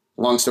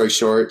 Long story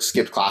short,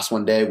 skipped class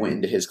one day, went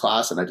into his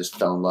class, and I just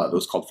fell in love. It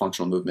was called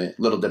Functional Movement.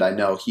 Little did I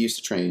know, he used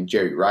to train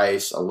Jerry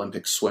Rice,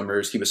 Olympic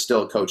swimmers. He was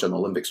still a coach on the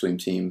Olympic swim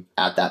team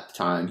at that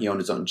time. He owned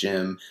his own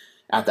gym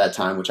at that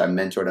time, which I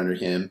mentored under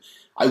him.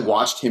 I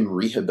watched him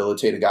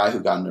rehabilitate a guy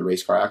who got in a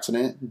race car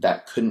accident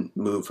that couldn't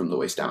move from the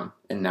waist down.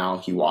 And now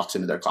he walks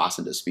into their class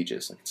and does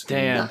speeches. Like, it's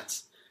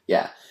nuts.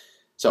 Yeah.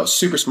 So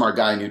super smart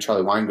guy. I knew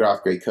Charlie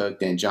Weingroff, great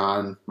cook, Dan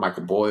John,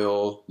 Michael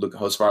Boyle, Luca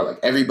Hocevar, like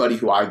everybody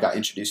who I got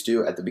introduced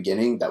to at the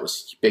beginning, that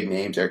was big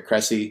names, Eric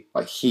Cressy,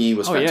 like he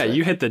was. Oh yeah,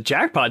 you hit the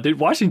jackpot, dude.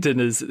 Washington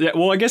is,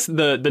 well, I guess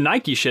the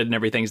Nike shit and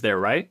everything's there,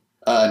 right?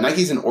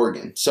 Nike's in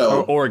Oregon.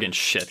 So Oregon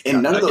shit.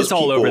 And none of those it's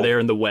all over there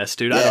in the West,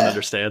 dude. Yeah. I don't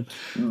understand.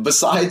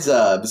 Besides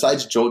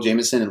Joel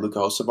Jameson and Luca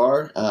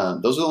Hocevar,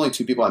 those are the only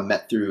two people I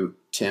met through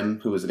Tim,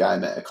 who was the guy I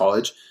met at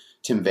college,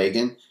 Tim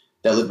Vagan,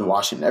 that lived in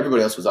Washington.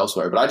 Everybody else was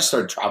elsewhere. But I just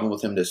started traveling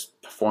with him to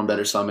perform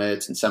better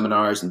summits and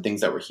seminars and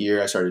things that were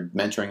here. I started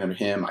mentoring under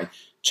him. I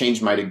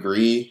changed my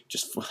degree,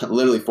 just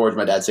literally forged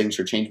my dad's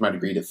signature, changed my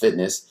degree to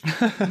fitness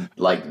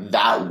like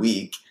that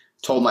week,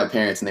 told my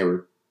parents, and they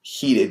were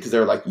heated because they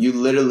were like, you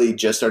literally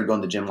just started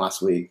going to the gym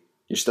last week.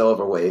 You're still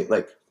overweight.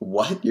 Like,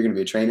 what? You're going to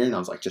be a trainer? And I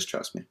was like, just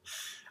trust me.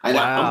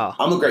 Wow.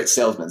 I'm a great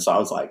salesman. So I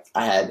was like,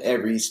 I had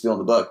every spiel in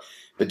the book.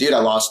 But dude, I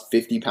lost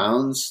 50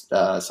 pounds,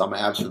 saw my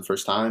abs for the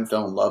first time,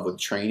 fell in love with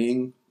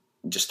training,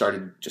 just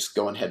started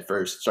going head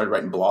first. Started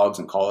writing blogs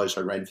in college,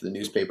 started writing for the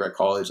newspaper at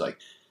college. Like,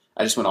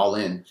 I just went all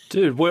in.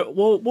 Dude, well,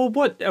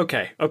 what?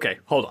 Okay,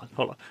 hold on.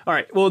 All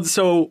right, well,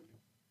 so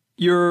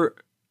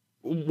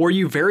were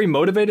you very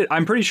motivated?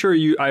 I'm pretty sure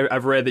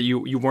I've read that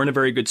you weren't a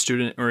very good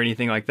student or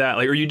anything like that.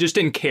 Like, or you just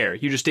didn't care.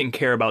 You just didn't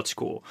care about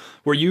school.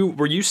 Were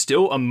you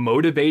still a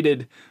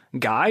motivated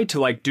guy to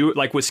like do it,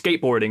 like with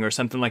skateboarding or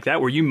something like that?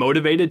 Were you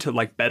motivated to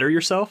like better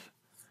yourself?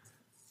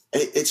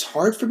 It's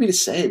hard for me to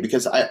say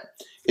because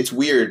it's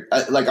weird.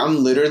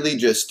 I'm literally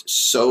just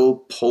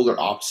so polar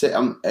opposite.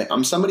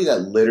 I'm somebody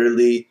that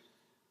literally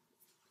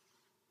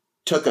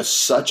took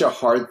such a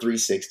hard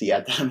 360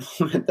 at that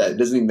moment that it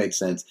doesn't even make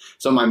sense.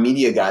 So my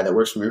media guy that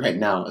works for me right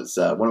now is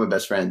one of my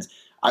best friends.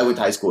 I went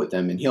to high school with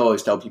him, and he'll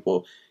always tell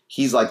people,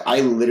 he's like,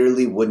 I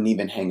literally wouldn't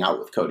even hang out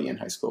with Cody in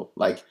high school.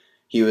 Like,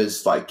 he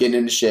was like getting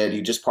into shit.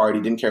 He just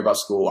partied, didn't care about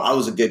school. I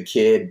was a good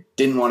kid,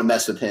 didn't want to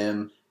mess with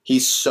him.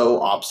 He's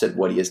so opposite of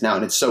what he is now.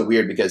 And it's so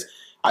weird because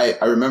I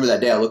remember that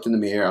day I looked in the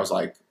mirror. I was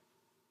like,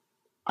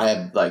 I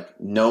have like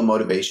no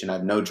motivation. I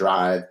have no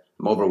drive.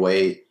 I'm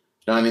overweight.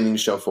 Don't have anything to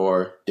show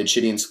for. Did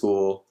shitty in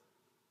school.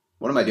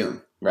 What am I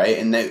doing? Right?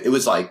 And then it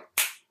was like,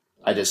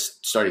 I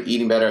just started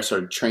eating better. I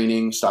started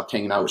training, stopped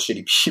hanging out with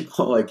shitty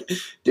people. Like,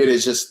 dude,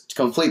 it's just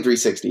complete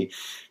 360.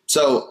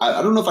 So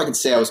I don't know if I could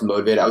say I was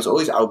motivated. I was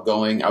always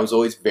outgoing. I was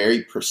always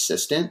very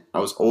persistent. I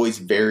was always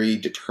very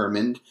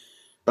determined.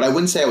 But I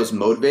wouldn't say I was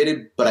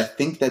motivated. But I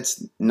think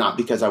that's not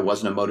because I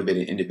wasn't a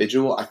motivated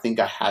individual. I think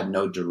I had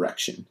no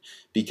direction.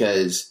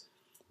 Because,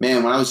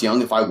 man, when I was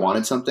young, if I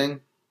wanted something,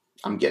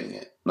 I'm getting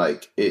it.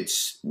 Like,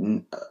 it's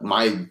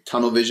my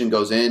tunnel vision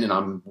goes in and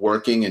I'm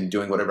working and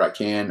doing whatever I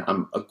can.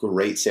 I'm a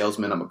great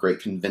salesman. I'm a great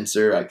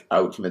convincer. I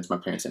would convince my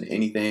parents into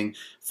anything,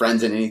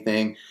 friends in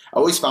anything. I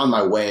always found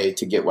my way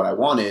to get what I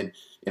wanted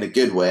in a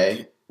good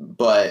way,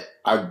 but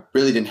I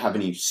really didn't have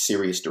any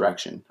serious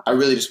direction. I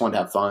really just wanted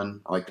to have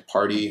fun. I like to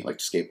party, I like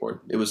to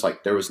skateboard. It was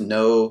like, there was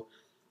no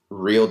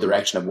real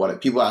direction of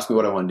what people ask me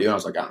what I want to do. And I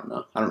was like, I don't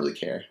know. I don't really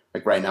care.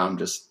 Like, right now I'm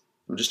just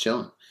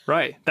chilling.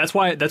 Right. That's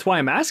why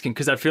I'm asking,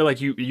 because I feel like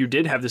you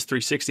did have this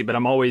 360, but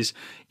I'm always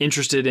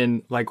interested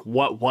in like,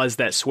 what was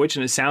that switch?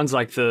 And it sounds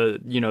like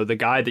the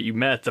guy that you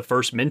met, the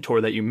first mentor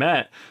that you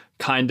met,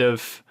 kind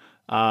of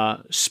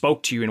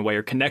spoke to you in a way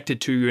or connected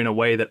to you in a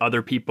way that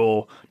other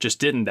people just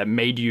didn't, that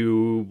made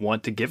you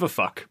want to give a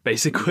fuck,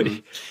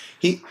 basically.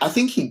 Mm-hmm. I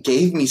think he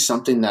gave me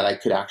something that I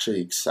could actually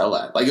excel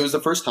at. Like, it was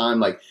the first time,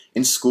 like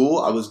in school,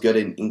 I was good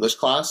in English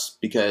class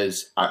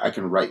because I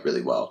can write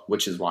really well,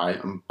 which is why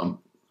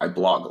I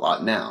blog a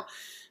lot now.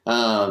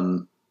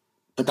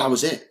 But that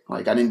was it.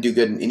 Like, I didn't do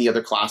good in any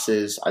other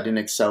classes. I didn't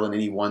excel in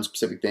any one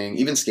specific thing.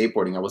 Even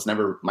skateboarding, I was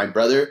never, my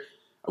brother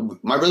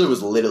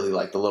was literally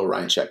like the little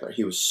Ryan Sheckler.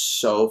 He was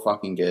so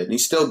fucking good. And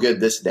he's still good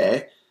this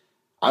day.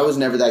 I was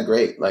never that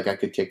great. Like, I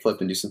could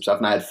kickflip and do some stuff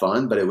and I had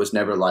fun, but it was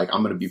never like,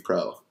 I'm going to be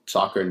pro.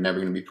 Soccer, never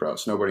going to be pro.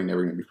 Snowboarding,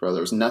 never going to be pro. There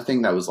was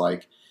nothing that was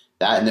like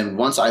that. And then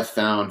once I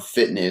found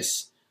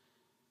fitness,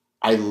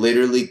 I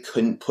literally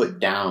couldn't put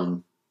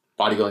down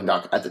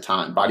at the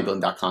time,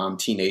 bodybuilding.com,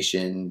 T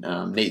Nation,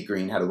 Nate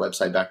Green had a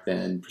website back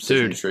then,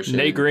 Precision Nutrition.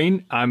 Nate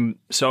Green, I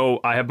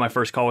have my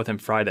first call with him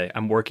Friday.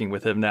 I'm working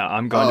with him now.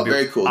 I'm going to be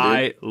very cool, dude.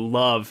 I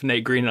love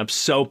Nate Green, and I'm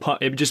so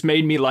pumped. It just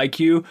made me like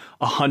you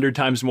 100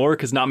 times more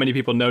because not many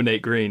people know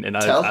Nate Green, and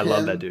I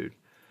love that dude.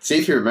 See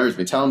if he remembers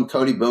me. Tell him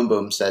Cody Boom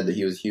Boom said that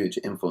he was a huge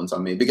influence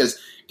on me. Because,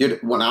 dude,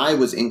 when I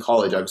was in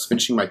college, I was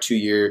finishing my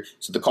 2-year.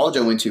 So the college I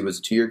went to was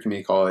a 2-year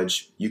community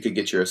college. You could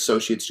get your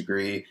associate's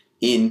degree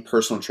in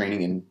personal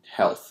training and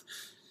health.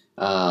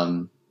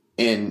 And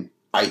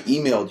I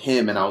emailed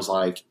him and I was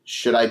like,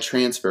 should I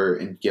transfer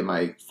and get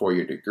my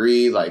 4-year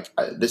degree? Like,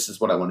 this is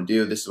what I want to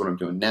do. This is what I'm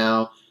doing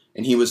now.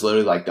 And he was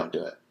literally like, don't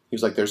do it. He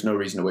was like, there's no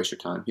reason to waste your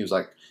time. He was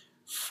like,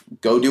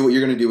 go do what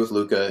you're going to do with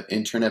Luca,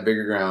 intern at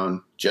Bigger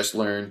Ground, just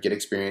learn, get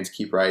experience,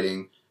 keep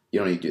writing. You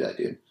don't need to do that,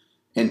 dude.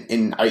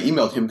 And I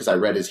emailed him because I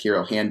read his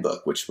Hero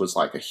Handbook, which was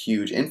like a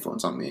huge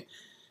influence on me.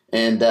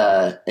 And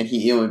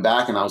he emailed me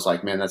back and I was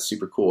like, man, that's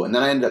super cool. And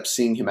then I ended up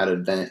seeing him at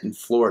an event in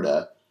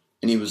Florida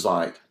and he was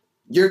like,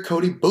 you're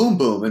Cody Boom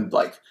Boom. And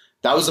like,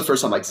 that was the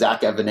first time like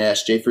Zach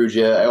Evanesh, Jay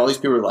Frugia, all these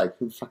people were like,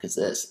 who the fuck is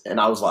this? And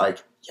I was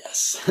like,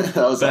 yes.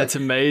 That's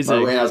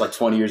amazing. I was like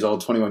 20 years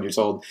old, 21 years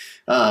old.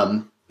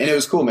 And it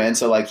was cool, man.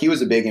 So like he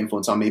was a big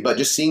influence on me, but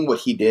just seeing what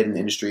he did in the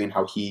industry and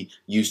how he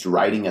used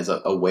writing as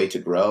a way to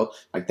grow,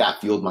 like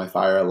that fueled my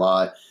fire a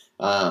lot.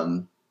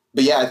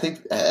 But yeah,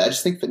 I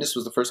just think fitness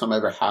was the first time I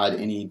ever had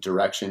any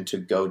direction to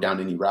go down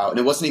any route. And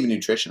it wasn't even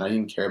nutrition. I didn't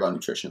even care about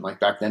nutrition. Like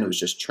back then it was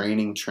just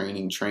training.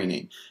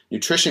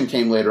 Nutrition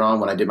came later on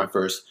when I did my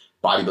first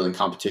bodybuilding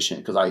competition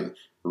because I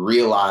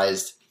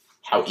realized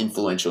how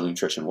influential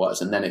nutrition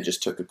was. And then it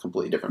just took a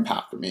completely different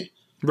path for me.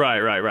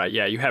 Right.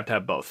 Yeah, you have to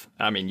have both.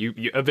 I mean, you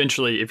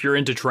eventually, if you're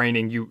into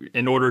training,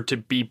 in order to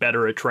be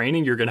better at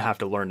training, you're going to have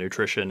to learn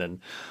nutrition and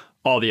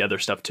all the other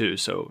stuff too.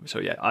 So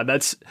yeah,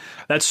 that's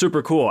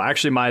super cool.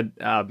 Actually,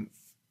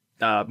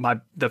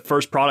 the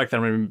first product that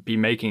I'm going to be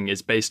making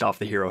is based off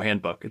the Hero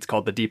Handbook. It's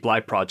called the Deep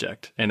Life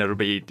Project, and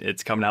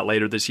it's coming out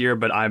later this year.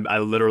 But I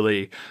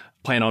literally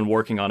plan on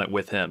working on it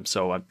with him.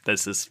 So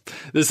this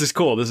is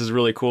cool. This is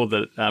really cool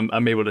that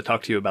I'm able to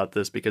talk to you about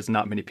this because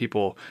not many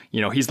people,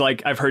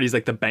 I've heard he's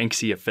like the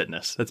Banksy of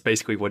fitness. That's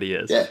basically what he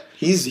is. Yeah,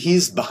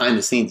 he's behind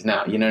the scenes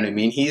now. You know what I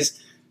mean? He's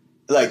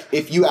like,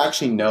 if you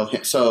actually know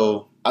him.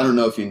 So I don't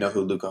know if you know who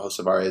Luca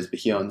Hocevar is, but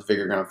he owns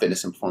Bigger Ground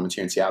Fitness and Performance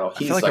here in Seattle. I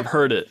feel like I've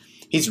heard it.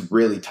 He's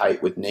really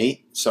tight with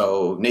Nate.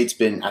 So Nate's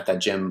been at that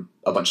gym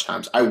a bunch of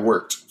times. I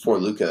worked for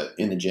Luca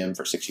in the gym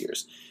for 6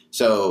 years.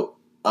 So,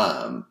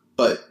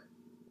 but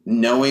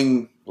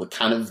knowing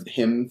kind of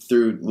him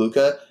through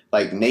Luca,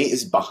 like Nate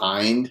is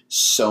behind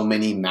so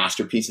many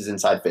masterpieces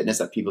inside fitness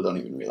that people don't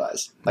even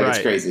realize. Like It's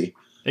crazy.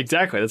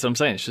 Exactly. That's what I'm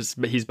saying. It's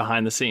just, he's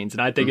behind the scenes.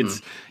 And I think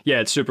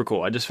it's super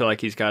cool. I just feel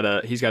like he's got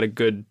a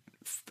good,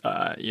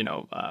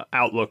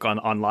 outlook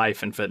on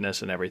life and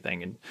fitness and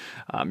everything.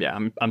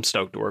 And I'm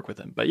stoked to work with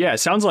him. But yeah, it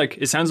sounds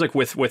like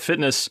with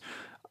fitness,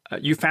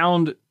 you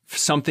found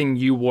something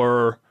you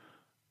were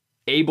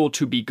able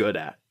to be good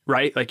at.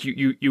 Right? Like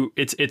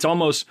it's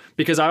almost,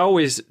 because I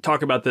always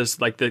talk about this,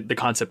 like the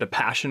concept of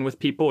passion with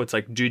people. It's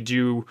like, did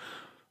you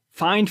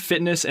find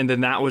fitness and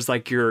then that was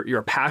like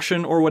your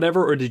passion or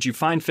whatever? Or did you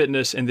find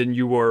fitness and then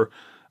you were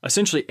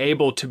essentially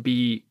able to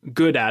be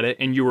good at it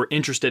and you were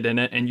interested in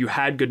it and you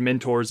had good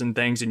mentors and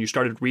things and you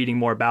started reading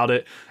more about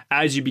it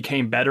as you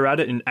became better at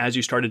it and as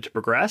you started to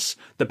progress,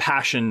 the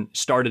passion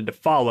started to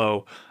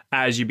follow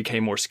as you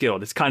became more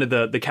skilled. It's kind of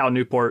the Cal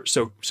Newport,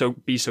 so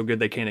be so good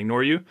they can't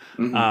ignore you.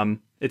 Mm-hmm.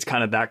 It's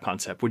kind of that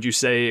concept. Would you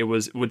say it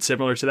was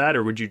similar to that,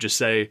 or would you just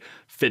say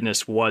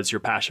fitness was your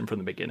passion from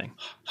the beginning?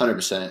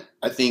 100%.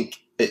 I think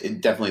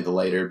it definitely the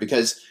later,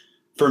 because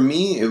for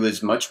me, it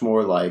was much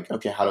more like,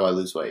 okay, how do I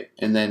lose weight?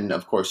 And then,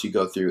 of course, you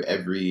go through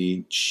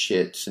every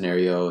shit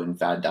scenario and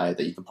fad diet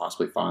that you can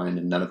possibly find,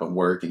 and none of them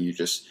work, and you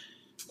just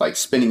like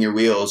spinning your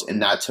wheels.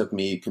 And that took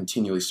me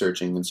continually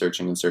searching.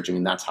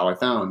 And that's how I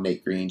found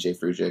Nate Green, Jay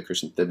Frugia,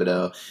 Christian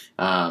Thibodeau,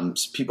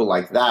 people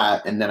like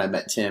that. And then I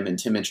met Tim, and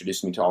Tim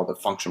introduced me to all the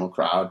functional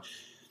crowd.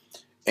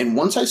 And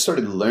once I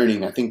started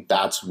learning, I think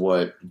that's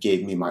what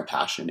gave me my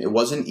passion. It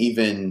wasn't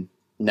even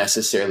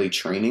necessarily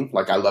training.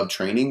 Like I love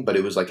training, but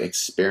it was like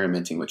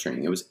experimenting with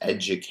training. It was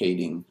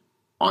educating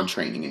on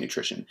training and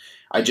nutrition.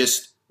 I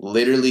just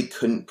literally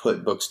couldn't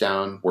put books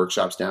down,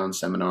 workshops down,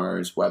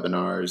 seminars,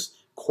 webinars,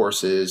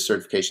 courses,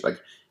 certification. Like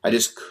I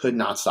just could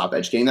not stop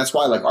educating. That's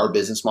why like our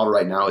business model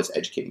right now is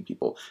educating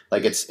people.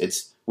 Like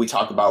it's we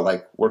talk about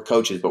like we're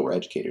coaches, but we're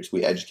educators.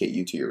 We educate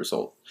you to your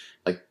result.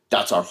 Like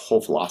that's our whole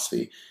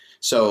philosophy.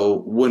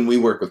 So when we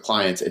work with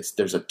clients,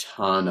 there's a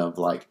ton of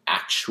like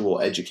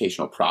actual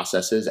educational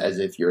processes as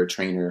if you're a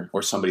trainer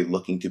or somebody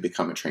looking to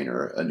become a trainer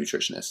or a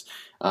nutritionist.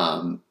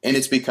 And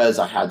it's because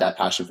I had that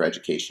passion for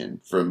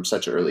education from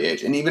such an early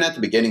age. And even at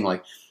the beginning,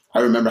 like I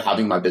remember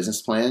having my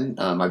business plan.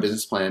 My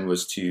business plan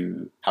was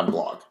to have a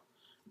blog.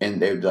 And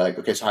they would be like,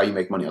 okay, so how do you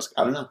make money? I was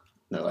like, I don't know. And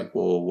they're like,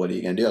 well, what are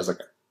you going to do? I was like,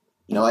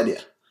 no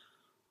idea.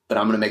 But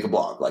I'm going to make a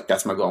blog. Like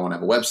that's my goal. I want to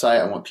have a website.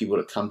 I want people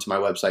to come to my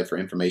website for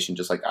information,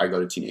 just like I go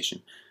to T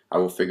Nation. I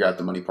will figure out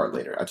the money part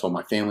later. I told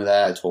my family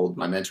that. I told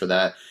my mentor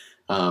that.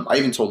 I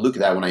even told Luca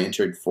that when I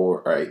interviewed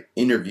for an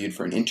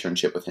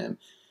internship with him.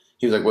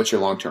 He was like, "What's your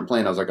long-term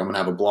plan?" I was like, "I'm going to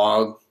have a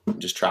blog,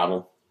 just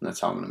travel. And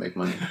that's how I'm going to make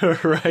money."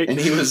 Right. And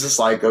he was just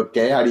like,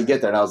 "Okay, how do you get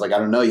there?" And I was like, "I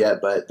don't know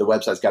yet, but the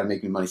website's got to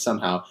make me money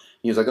somehow."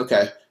 And he was like,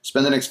 "Okay,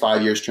 spend the next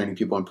 5 years training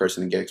people in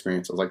person and get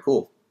experience." I was like,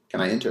 "Cool.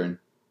 Can I intern?"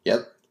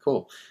 "Yep,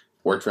 cool."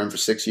 Worked for him for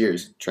 6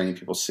 years, training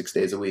people 6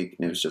 days a week.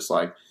 And it was just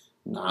like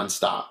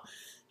nonstop,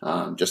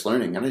 just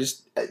learning.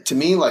 And to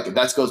me, like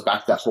that goes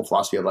back to that whole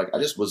philosophy of like, I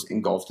just was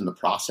engulfed in the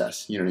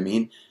process. You know what I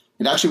mean?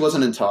 It actually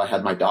wasn't until I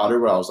had my daughter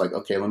where I was like,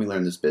 okay, let me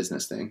learn this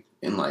business thing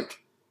and like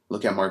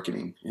look at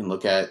marketing and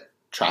look at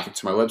traffic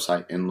to my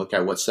website and look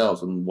at what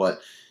sells and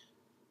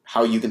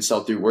how you can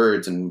sell through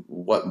words and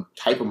what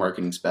type of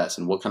marketing is best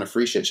and what kind of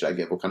free shit should I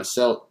give? What kind of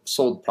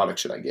sold product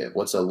should I give?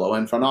 What's a low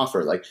end front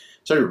offer? Like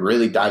started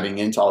really diving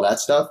into all that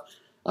stuff.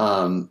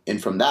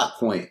 And from that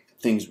point,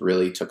 things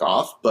really took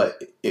off,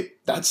 but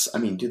that's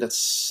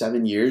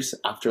 7 years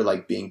after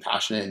like being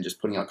passionate and just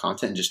putting out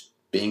content and just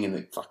being in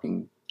the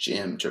fucking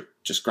gym,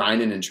 just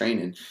grinding and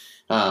training.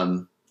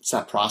 It's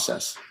that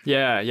process.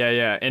 Yeah.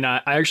 And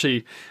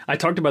I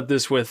talked about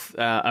this with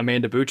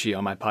Amanda Bucci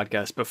on my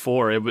podcast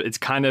before. It's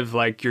kind of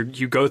like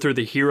you go through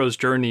the hero's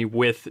journey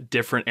with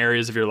different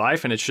areas of your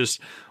life, and it's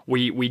just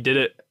we did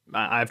it.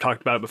 I've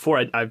talked about it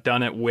before. I've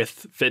done it with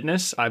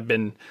fitness. I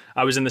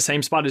was in the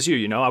same spot as you.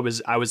 You know, I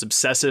was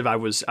obsessive. I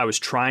was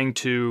trying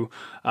to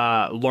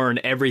learn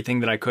everything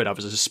that I could. I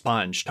was a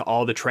sponge to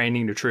all the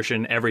training,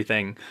 nutrition,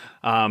 everything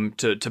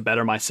to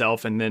better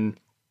myself, and then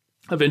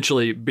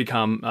eventually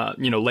become,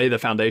 lay the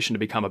foundation to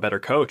become a better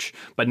coach.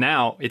 But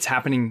now it's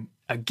happening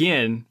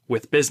again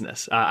with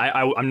business.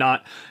 I'm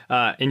not,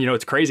 and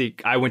it's crazy.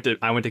 I went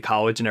to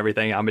college and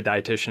everything. I'm a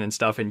dietitian and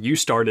stuff. And you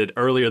started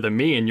earlier than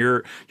me, and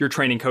you're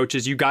training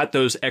coaches. You got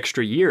those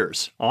extra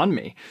years on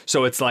me.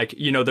 So it's like,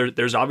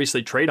 there's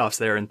obviously trade-offs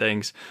there and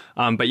things.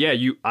 But yeah,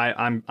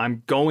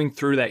 I'm going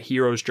through that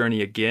hero's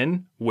journey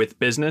again with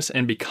business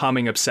and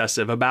becoming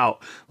obsessive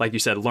about, like you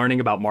said, learning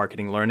about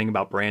marketing, learning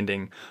about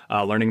branding,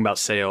 learning about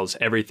sales,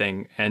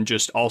 everything, and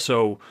just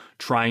also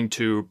trying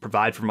to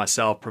provide for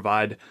myself,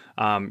 provide,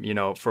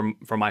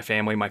 for my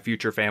family, my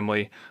future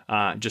family,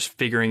 just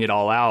figuring it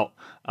all out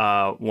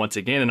once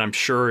again. And I'm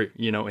sure,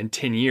 in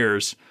 10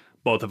 years,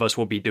 both of us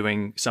will be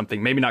doing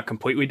something maybe not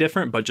completely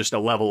different, but just a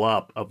level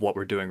up of what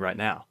we're doing right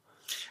now.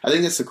 I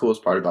think that's the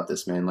coolest part about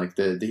this, man. Like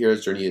the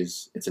hero's journey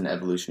it's an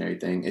evolutionary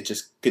thing. It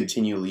just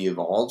continually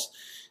evolves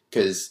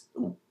because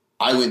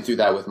I went through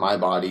that with my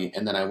body,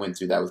 and then I went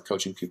through that with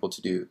coaching people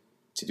to do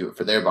it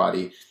for their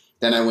body.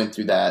 Then I went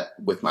through that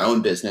with my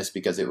own business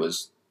because it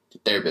was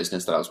their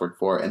business that I was working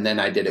for. And then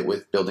I did it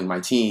with building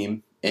my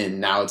team. And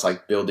now it's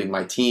like building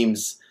my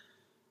team's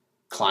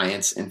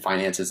clients and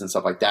finances and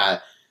stuff like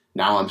that.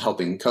 Now I'm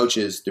helping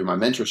coaches through my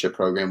mentorship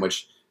program,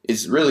 which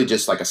is really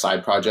just like a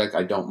side project.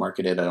 I don't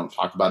market it. I don't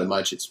talk about it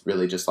much. It's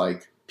really just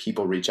like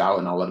people reach out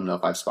and I'll let them know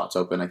if I have spots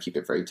open. I keep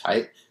it very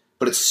tight.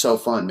 But it's so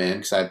fun, man,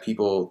 because I have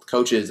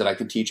coaches that I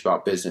can teach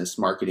about business,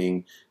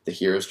 marketing, the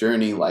hero's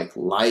journey, like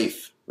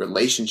life,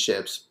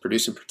 relationships,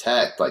 produce and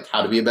protect, like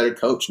how to be a better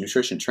coach,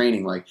 nutrition,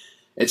 training. Like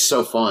it's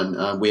so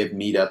fun. We have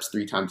meetups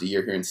 3 times a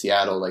year here in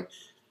Seattle. Like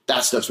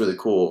that stuff's really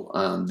cool.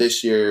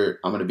 This year,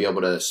 I'm going to be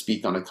able to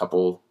speak on a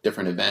couple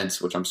different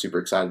events, which I'm super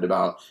excited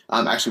about.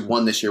 Actually,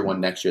 one this year,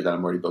 one next year that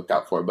I'm already booked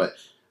out for. But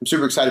I'm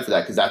super excited for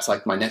that because that's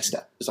like my next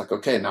step. It's like,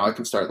 okay, now I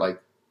can start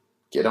like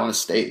get on a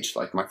stage,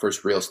 like my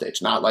first real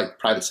stage. Not like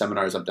private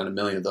seminars. I've done a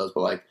million of those,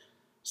 but like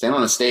stand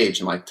on a stage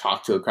and like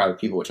talk to a crowd of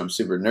people, which I'm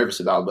super nervous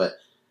about. But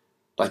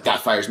like that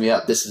fires me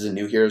up. This is a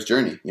new hero's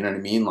journey. You know what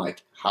I mean?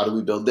 Like, how do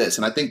we build this?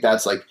 And I think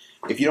that's like,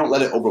 if you don't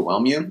let it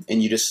overwhelm you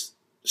and you just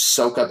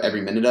soak up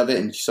every minute of it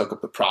and you soak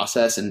up the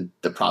process and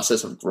the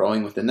process of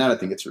growing within that, I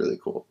think it's really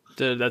cool.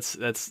 Dude, that's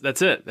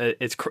it.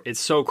 It's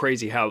so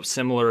crazy how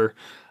similar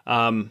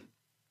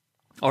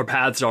our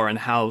paths are and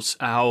how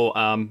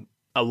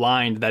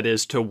aligned that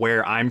is to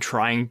where I'm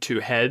trying to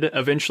head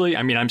eventually.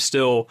 I mean, I'm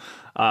still,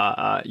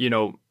 I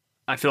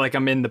feel like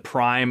I'm in the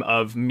prime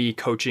of me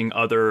coaching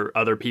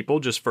other people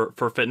just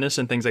for fitness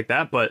and things like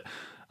that. But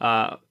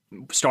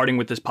starting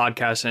with this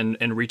podcast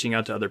and reaching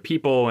out to other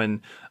people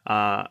and,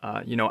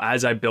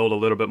 as I build a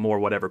little bit more,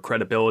 whatever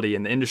credibility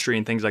in the industry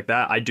and things like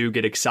that, I do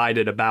get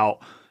excited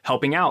about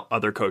helping out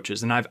other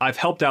coaches. And I've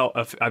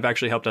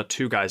actually helped out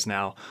 2 guys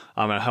now.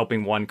 I'm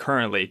helping one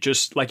currently.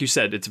 Just like you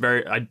said, it's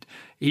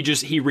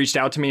he reached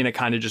out to me and it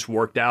kind of just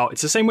worked out.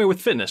 It's the same way with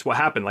fitness. What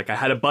happened? Like I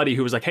had a buddy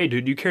who was like, "Hey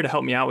dude, do you care to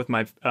help me out with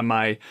my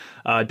diet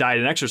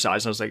and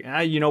exercise?" And I was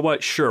like, you know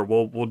what? Sure.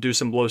 We'll do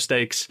some low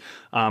stakes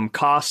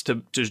costs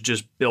to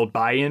just build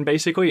buy-in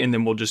basically. And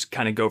then we'll just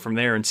kind of go from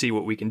there and see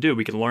what we can do.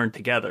 We can learn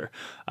together.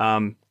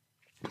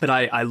 But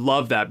I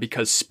love that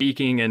because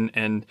speaking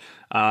and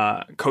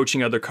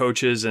coaching other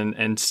coaches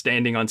and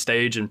standing on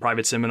stage and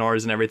private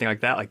seminars and everything like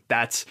that, like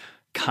that's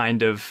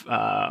kind of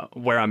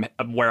where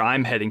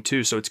I'm heading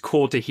to. So it's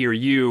cool to hear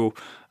you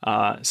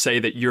say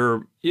that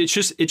it's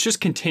just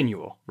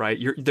continual, right?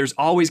 There's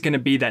always going to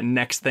be that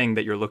next thing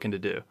that you're looking to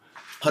do.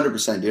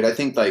 100%, dude. I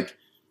think like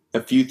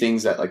a few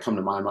things that like come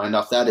to my mind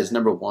off that is,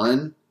 number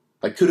one,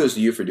 like kudos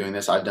to you for doing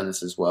this. I've done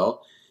this as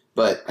well.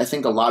 But I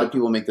think a lot of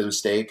people make the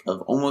mistake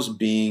of almost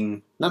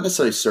being not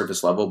necessarily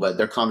surface level, but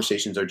their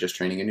conversations are just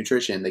training and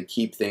nutrition. They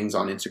keep things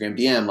on Instagram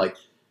DM. Like,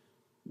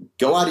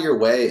 go out of your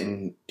way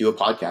and do a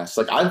podcast.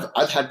 Like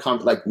I've had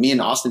like me and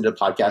Austin did a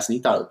podcast, and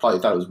he probably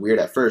thought it was weird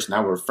at first.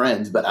 Now we're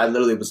friends, but I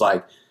literally was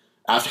like,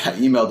 after I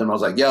emailed him, I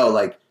was like, yo,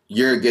 like,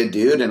 you're a good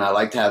dude, and I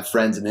like to have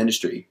friends in the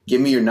industry.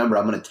 Give me your number.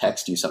 I'm going to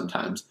text you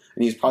sometimes.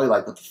 And he's probably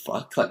like, what the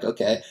fuck? Like,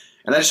 okay.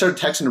 And I just started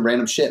texting him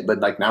random shit, but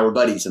like now we're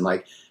buddies, and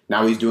like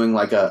now he's doing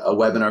like a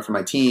webinar for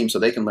my team so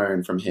they can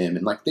learn from him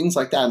and like things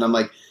like that. And I'm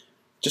like,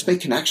 just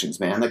make connections,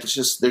 man. Like, it's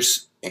just,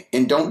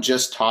 and don't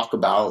just talk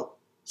about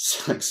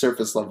like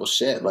surface level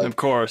shit. Like, of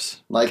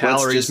course, like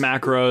calories,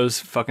 macros,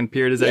 fucking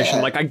periodization.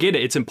 Yeah. Like, I get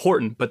it. It's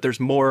important, but there's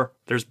more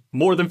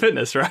than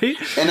fitness, right?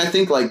 And I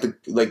think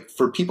like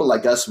for people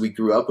like us, we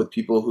grew up with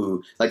people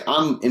who, like,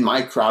 I'm in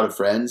my crowd of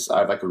friends. I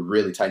have like a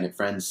really tight knit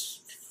friends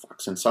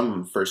since some of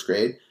them first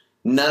grade.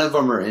 None of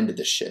them are into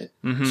this shit.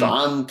 Mm-hmm. So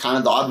I'm kind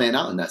of the odd man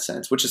out in that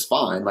sense, which is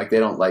fine. Like, they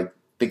don't like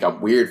think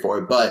I'm weird for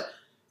it, but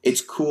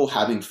it's cool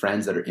having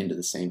friends that are into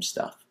the same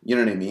stuff. You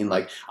know what I mean?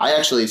 Like, I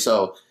actually,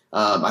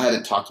 I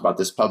haven't talked about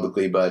this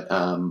publicly, but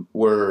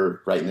we're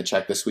writing the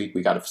check this week.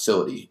 We got a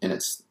facility, and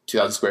it's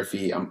 2,000 square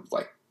feet. I'm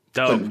like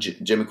putting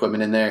gym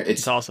equipment in there.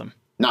 It's awesome.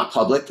 Not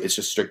public. It's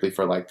just strictly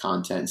for like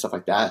content and stuff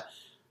like that.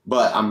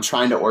 But I'm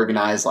trying to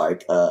organize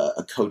like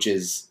a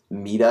coach's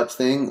meetup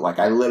thing. Like,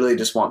 I literally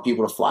just want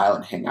people to fly out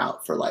and hang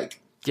out for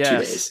like 2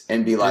 days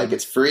and be like,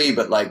 it's free,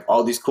 but like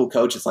all these cool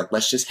coaches, like,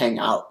 let's just hang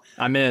out.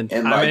 I'm in.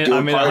 And like do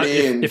a party.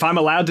 If I'm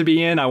allowed to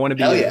be in, I want to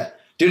be in. Hell yeah.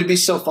 Dude, it'd be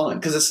so fun,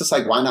 because it's just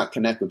like, why not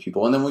connect with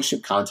people? And then we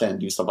shoot content and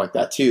do stuff like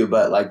that too.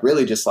 But like,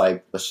 really just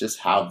like, let's just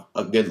have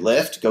a good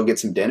lift, go get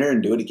some dinner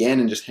and do it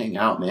again and just hang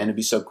out, man. It'd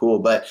be so cool.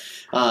 But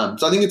so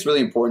I think it's really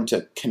important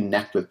to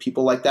connect with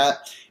people like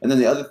that. And then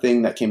the other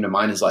thing that came to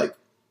mind is like,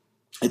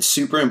 it's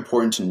super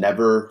important to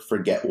never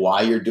forget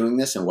why you're doing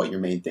this and what your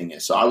main thing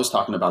is. So I was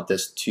talking about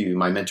this to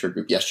my mentor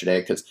group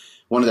yesterday, because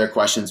one of their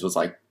questions was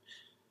like,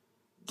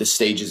 the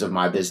stages of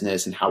my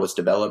business and how it's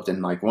developed.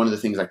 And like, one of the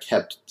things I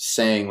kept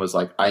saying was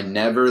like, I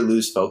never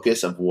lose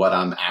focus of what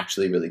I'm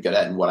actually really good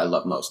at and what I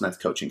love most, and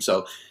that's coaching.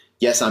 So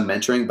yes, I'm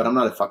mentoring, but I'm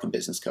not a fucking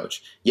business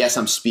coach. Yes,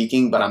 I'm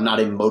speaking, but I'm not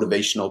a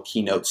motivational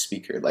keynote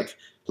speaker. Like,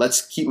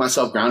 let's keep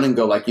myself grounded and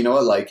go like, you know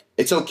what? Like,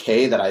 it's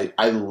okay that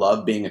I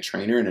love being a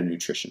trainer and a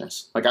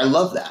nutritionist. Like, I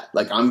love that.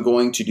 Like, I'm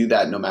going to do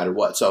that no matter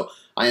what. So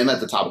I am at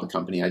the top of the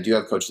company. I do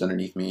have coaches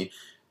underneath me.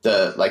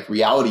 The like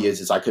reality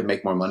is I could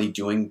make more money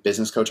doing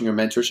business coaching or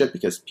mentorship,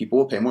 because people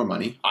will pay more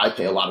money. I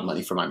pay a lot of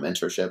money for my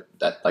mentorship,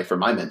 that like for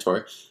my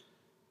mentor,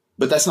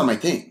 but that's not my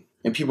thing.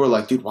 And people are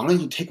like, dude, why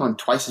don't you take on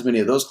twice as many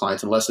of those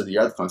clients and less of the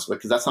other clients? Like,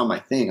 because that's not my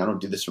thing. I don't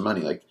do this for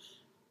money. Like,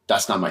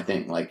 that's not my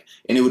thing. Like,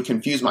 and it would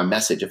confuse my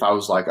message if I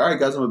was like, all right,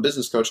 guys, I'm a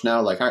business coach now.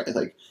 Like,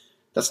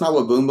 that's not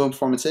what Boom Boom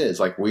Performance is.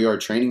 Like, we are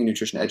training and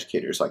nutrition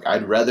educators. Like,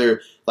 I'd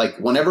rather, like,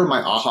 whenever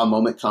my aha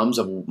moment comes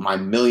of my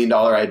 $1 million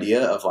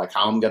idea of like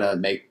how I'm going to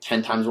make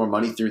 10 times more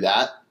money through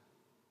that,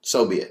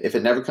 so be it. If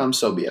it never comes,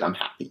 so be it. I'm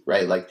happy,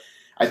 right? Like,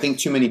 I think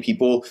too many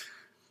people,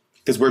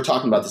 because we're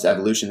talking about this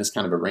evolution, this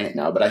kind of a rant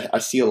now, but I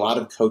see a lot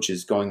of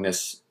coaches going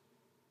this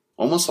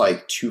almost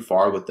like too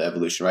far with the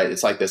evolution, right?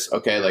 It's like this,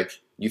 okay, like,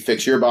 you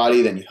fix your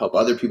body, then you help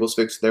other people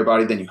fix their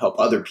body, then you help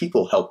other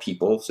people help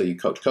people. So you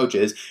coach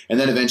coaches. And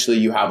then eventually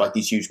you have like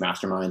these huge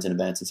masterminds and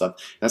events and stuff.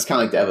 And that's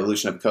kind of like the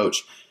evolution of a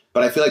coach.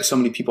 But I feel like so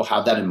many people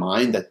have that in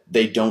mind that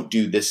they don't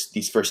do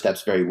these first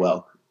steps very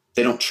well.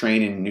 They don't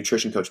train and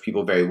nutrition coach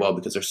people very well,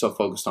 because they're so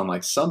focused on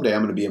like, someday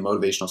I'm going to be a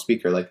motivational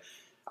speaker. Like,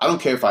 I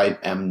don't care if I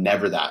am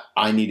never that.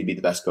 I need to be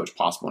the best coach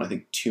possible. And I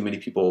think too many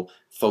people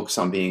focus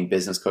on being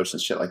business coaches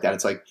and shit like that.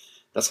 It's like,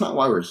 that's not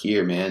why we're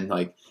here, man.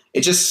 Like,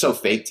 it's just so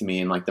fake to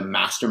me. And like, the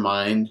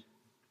mastermind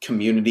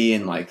community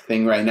and like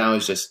thing right now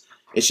is just,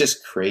 it's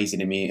just crazy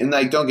to me. And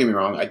like, don't get me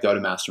wrong, I go to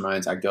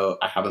masterminds,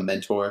 I have a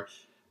mentor,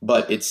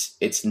 but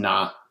it's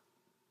not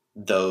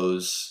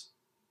those,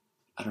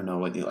 I don't know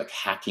what you like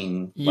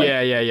hacking. Like,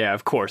 yeah.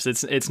 Of course,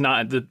 it's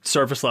not the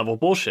surface level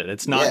bullshit.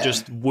 It's not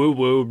just woo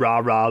woo rah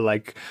rah.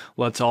 Like,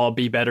 let's all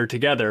be better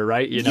together,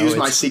 right? You know, use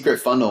my secret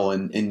funnel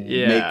and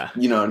make,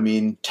 you know what I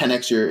mean,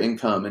 10x your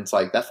income. And it's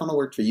like, that funnel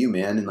worked for you,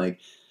 man. And like,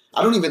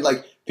 I don't even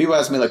like, people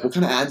ask me like, what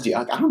kind of ads do you,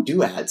 like, I don't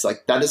do ads.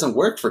 Like, that doesn't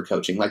work for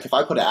coaching. Like, if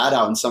I put an ad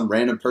out and some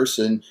random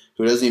person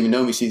who doesn't even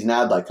know me sees an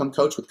ad, like, come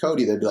coach with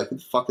Cody, they'd be like, who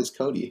the fuck is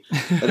Cody?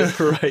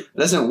 Right. It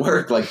doesn't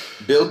work. Like,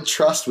 build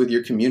trust with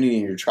your community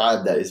and your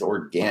tribe that is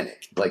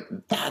organic. Like,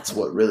 that's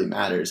what really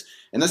matters.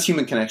 And that's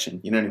human connection.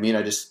 You know what I mean?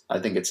 I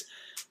think it's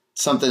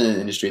something in the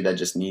industry that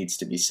just needs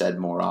to be said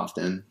more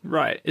often.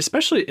 Right.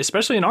 Especially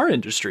in our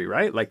industry,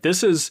 right? Like,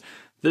 this is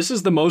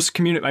the most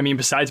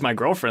besides my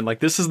girlfriend, like,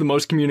 this is the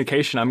most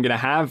communication I'm going to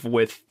have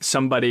with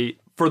somebody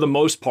for the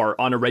most part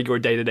on a regular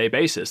day-to-day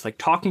basis. Like,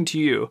 talking to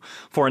you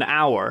for an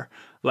hour,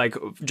 like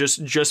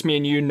just me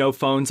and you, no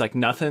phones, like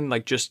nothing,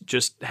 like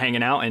just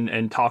hanging out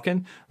and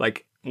talking.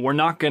 Like, we're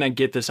not going to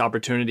get this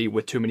opportunity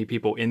with too many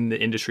people in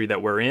the industry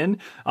that we're in,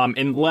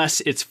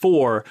 unless it's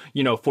for,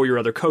 for your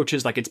other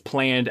coaches, like it's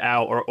planned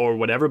out or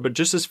whatever. But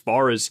just as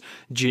far as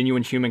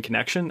genuine human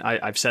connection,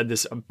 I've said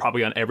this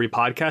probably on every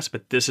podcast,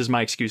 but this is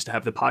my excuse to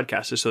have the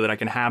podcast, is so that I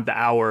can have the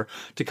hour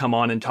to come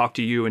on and talk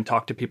to you and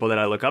talk to people that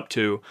I look up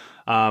to,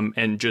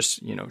 and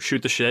just,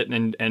 shoot the shit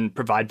and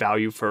provide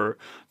value for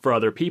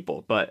other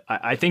people. But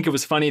I think it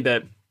was funny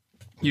that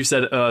you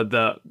said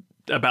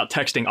about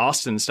texting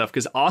Austin and stuff,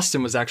 because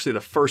Austin was actually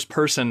the first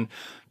person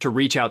to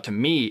reach out to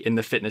me in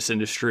the fitness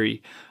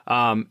industry,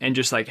 and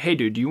just like, hey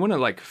dude, do you want to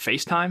like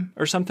FaceTime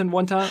or something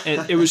one time?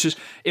 And it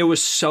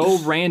was so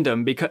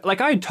random, because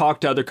like I had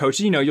talked to other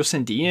coaches, you'll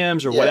send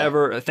DMs or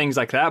whatever, things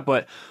like that,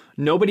 but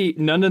no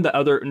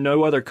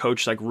other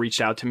coach like reached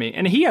out to me.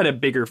 And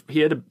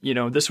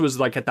this was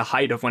like at the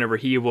height of whenever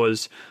he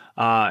was,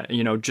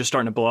 just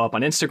starting to blow up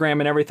on Instagram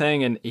and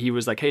everything. And he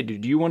was like, hey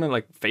dude, do you want to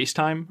like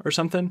FaceTime or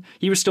something?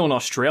 He was still in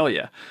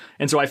Australia.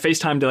 And so I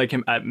FaceTimed like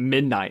him at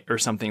midnight or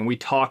something. We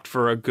talked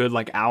for a good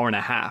like hour and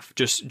a half,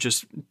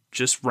 just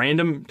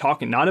random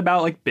talking, not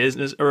about like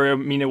business, or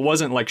it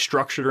wasn't like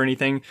structured or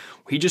anything.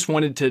 He just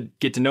wanted to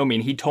get to know me.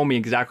 And he told me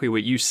exactly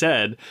what you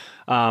said,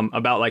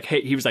 about like,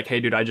 hey, he was like, hey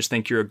dude, I just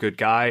think you're a good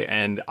guy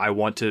and I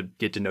want to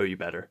get to know you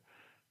better.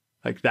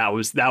 Like that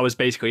was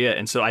basically it.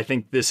 And so I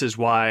think this is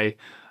why,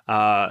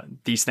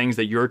 these things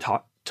that you're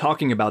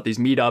talking about, these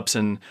meetups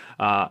and,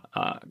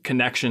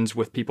 connections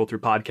with people through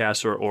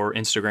podcasts or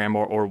Instagram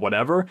or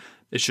whatever,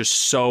 it's just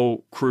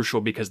so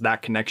crucial, because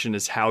that connection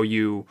is how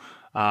you,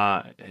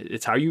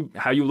 it's how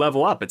you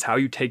level up. It's how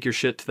you take your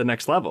shit to the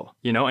next level,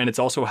 and it's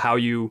also how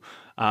you,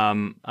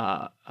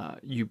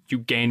 you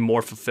gain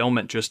more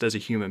fulfillment just as a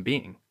human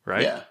being.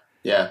 Right. Yeah.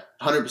 Yeah.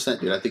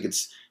 100%, dude. I think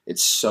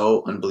it's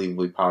so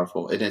unbelievably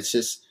powerful, and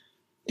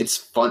it's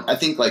fun. I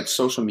think like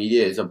social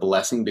media is a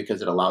blessing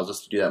because it allows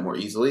us to do that more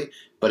easily,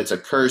 but it's a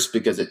curse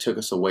because it took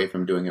us away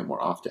from doing it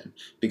more often,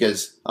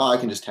 because, I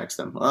can just text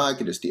them, I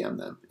can just DM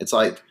them. It's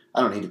like,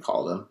 I don't need to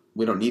call them.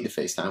 We don't need to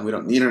FaceTime. We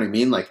don't, you know what I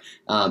mean? Like,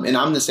 and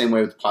I'm the same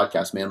way with the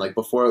podcast, man. Like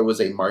before it was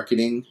a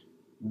marketing,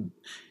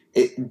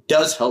 it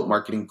does help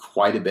marketing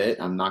quite a bit.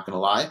 I'm not going to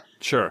lie.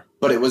 Sure.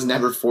 But it was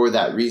never for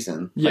that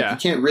reason. Like, Yeah. you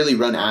can't really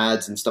run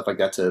ads and stuff like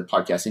that to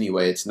podcasts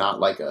anyway. It's not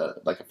like a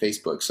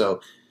Facebook.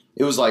 So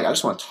it was like, I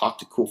just want to talk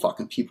to cool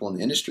fucking people in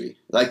the industry.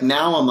 Like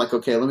now I'm like,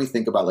 okay, let me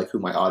think about like who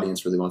my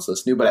audience really wants to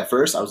listen to. But at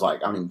first I was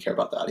like, I don't even care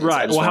about the audience.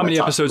 Right. Well, how many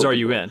episodes are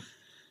you in?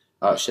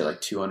 Oh shit, like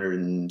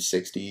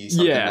 260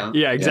 something now.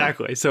 Yeah,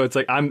 exactly. Yeah. So it's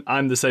like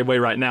I'm the same way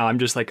right now. I'm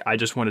just like, I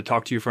just want to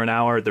talk to you for an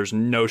hour. There's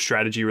no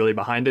strategy really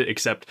behind it,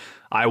 except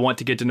I want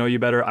to get to know you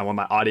better. I want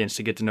my audience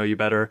to get to know you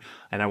better,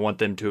 and I want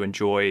them to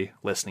enjoy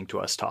listening to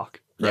us talk.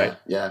 Right.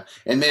 Yeah.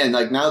 And man,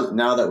 like now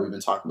that we've been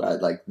talking about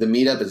it, like the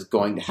meetup is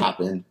going to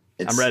happen.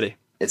 I'm ready.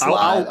 It's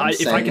live.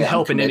 If I can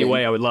help in any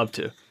way, I would love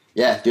to.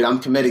 Yeah, dude, I'm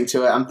committing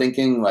to it. I'm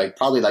thinking like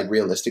probably like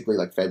realistically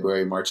like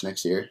February, March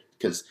next year.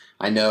 Because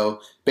I know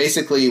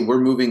basically we're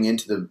moving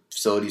into the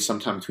facility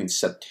sometime between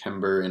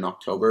September and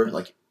October.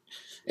 Like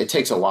it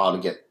takes a while to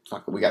get,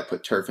 we got to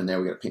put turf in there.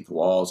 We got to paint the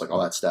walls, like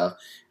all that stuff.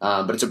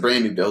 But it's a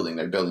brand new building.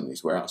 They're building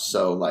these warehouses.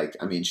 So like,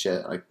 I mean,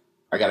 shit, like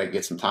I got to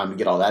get some time to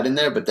get all that in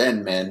there. But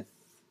then, man,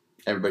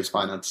 everybody's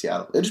flying out to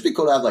Seattle. It'd just be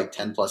cool to have like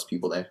 10 plus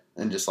people there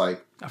and just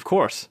like, of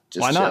course,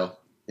 just why not? Chill.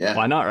 Yeah.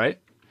 Why not? Right.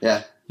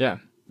 Yeah. Yeah.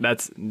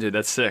 That's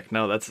sick.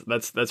 No,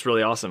 that's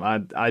really awesome.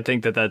 I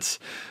think that's,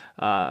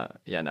 I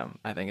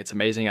think it's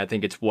amazing. I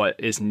think it's what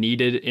is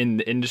needed in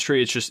the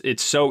industry.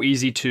 It's so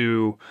easy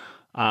to,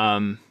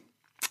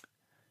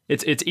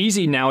 it's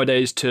easy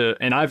nowadays to,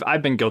 and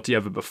I've been guilty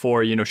of it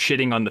before,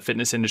 shitting on the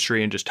fitness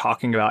industry and just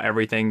talking about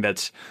everything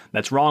that's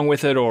wrong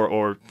with it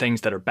or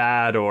things that are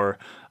bad or,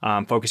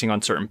 focusing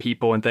on certain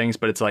people and things.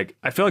 But it's like,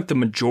 I feel like the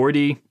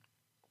majority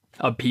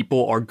of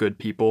people are good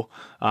people,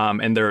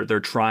 and they're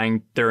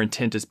trying, their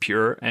intent is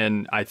pure.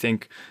 And I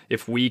think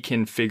if we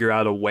can figure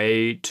out a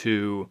way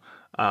to,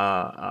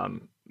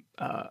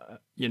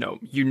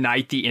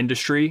 unite the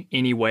industry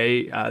any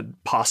way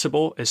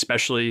possible,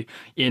 especially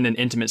in an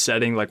intimate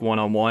setting, like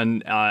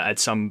one-on-one at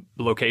some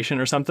location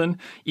or something,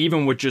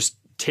 even with just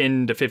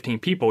 10 to 15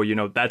 people, they're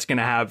going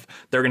to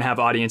have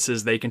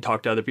audiences. They can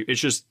talk to other people.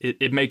 It's just,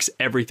 it makes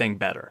everything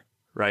better.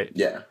 Right.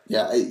 Yeah.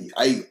 Yeah.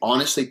 I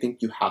honestly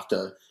think you have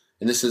to,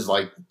 and this is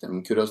like,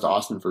 kudos to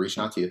Austin for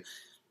reaching out to you.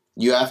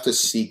 You have to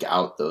seek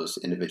out those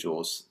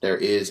individuals. There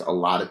is a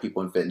lot of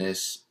people in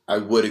fitness. I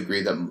would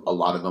agree that a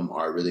lot of them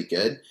are really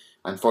good.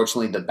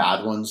 Unfortunately, the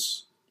bad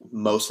ones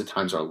most of the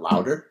times are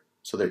louder,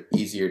 so they're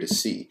easier to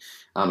see,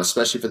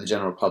 especially for the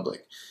general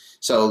public.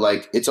 So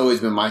like, it's always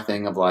been my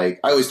thing of like,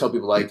 I always tell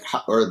people like,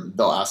 or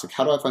they'll ask like,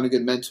 how do I find a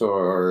good mentor?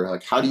 Or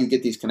like, how do you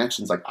get these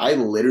connections? Like I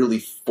literally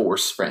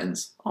force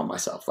friends on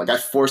myself. Like I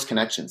force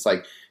connections.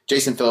 Like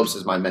Jason Phillips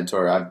is my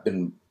mentor. I've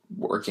been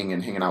working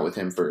and hanging out with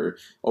him for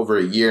over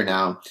a year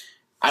now.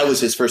 I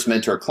was his first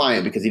mentor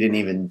client because he didn't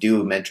even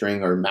do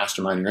mentoring or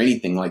masterminding or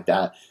anything like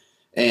that.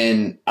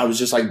 And I was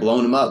just like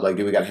blowing him up. Like,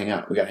 dude, we got to hang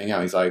out. We got to hang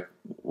out. He's like,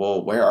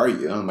 well, where are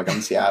you? And I'm like, I'm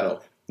in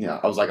Seattle.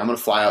 I was like, I'm going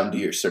to fly out and do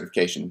your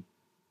certification.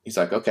 He's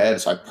like, okay.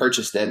 So I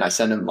purchased it and I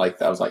sent him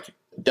like, I was like,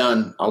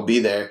 done. I'll be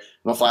there. I'm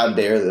gonna fly out a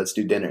day early. Let's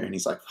do dinner. And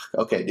he's like,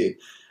 okay, dude.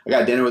 I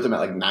got dinner with him at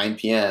like 9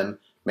 p.m.,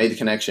 made the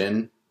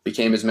connection,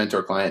 became his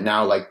mentor client.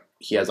 Now like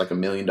he has like $1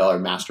 million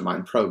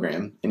mastermind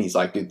program. And he's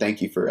like, dude,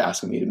 thank you for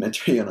asking me to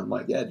mentor you. And I'm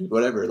like, yeah, dude,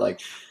 whatever.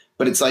 Like,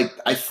 but it's like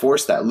I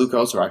forced that. Luke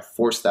also, I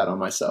forced that on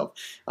myself.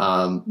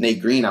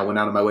 Nate Green, I went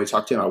out of my way to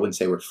talk to him. I wouldn't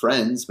say we're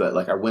friends, but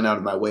like I went out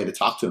of my way to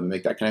talk to him and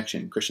make that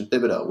connection. Christian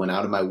Thibodeau went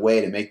out of my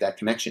way to make that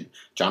connection.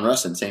 John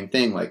Russin, same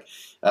thing. Like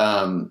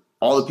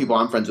all the people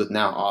I'm friends with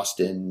now,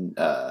 Austin,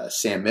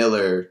 Sam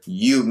Miller,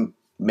 you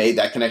made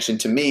that connection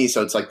to me.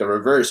 So it's like the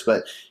reverse,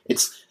 but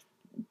it's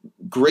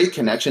great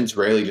connections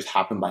rarely just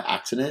happen by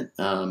accident.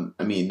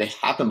 I mean, they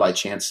happen by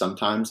chance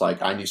sometimes.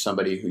 Like I knew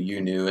somebody who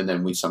you knew, and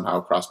then we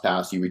somehow crossed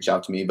paths. You reached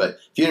out to me, but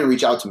if you didn't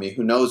reach out to me,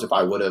 who knows if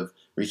I would have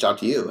reached out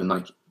to you? And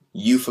like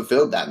you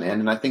fulfilled that, man.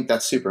 And I think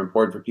that's super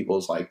important for people.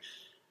 Is like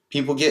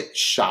people get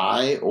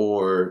shy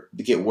or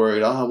they get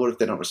worried. Oh, what if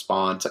they don't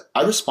respond? It's like,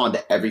 I respond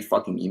to every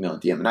fucking email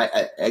and DM,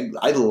 and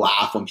I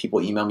laugh when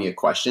people email me a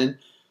question.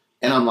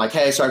 And I'm like,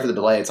 hey, sorry for the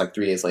delay. It's like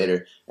 3 days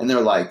later. And they're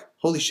like,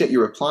 holy shit,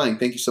 you're replying.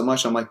 Thank you so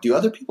much. I'm like, do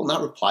other people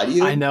not reply to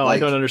you? I know. Like,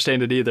 I don't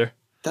understand it either.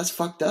 That's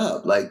fucked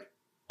up. Like,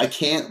 I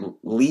can't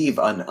leave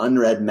an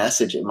unread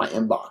message in my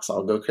inbox.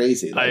 I'll go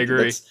crazy. Like, I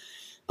agree.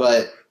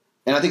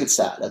 And I think it's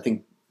sad. I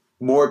think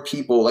more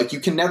people, like,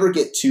 you can never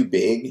get too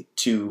big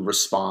to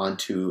respond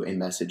to a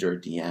message or a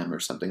DM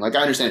or something. Like,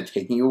 I understand it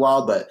taking you a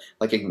while, but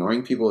like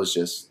ignoring people is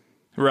just.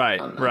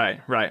 Right.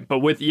 But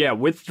with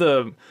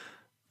the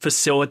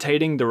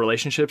facilitating the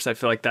relationships, I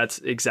feel like that's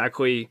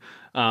exactly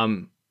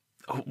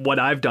what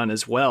I've done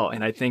as well.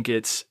 And I think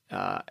it's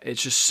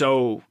just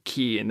so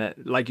key. And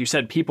that, like you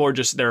said, people are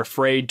just, they're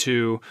afraid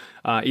to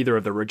either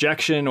of the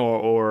rejection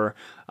or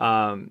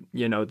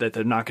that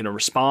they're not going to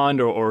respond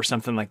or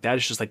something like that.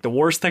 It's just like the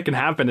worst that can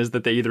happen is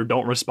that they either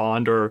don't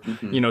respond or,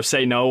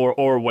 say no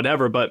or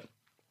whatever. But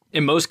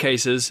in most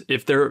cases,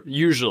 if they're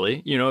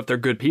usually, if they're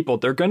good people,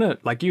 they're going to,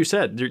 like you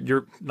said,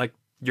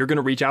 you're going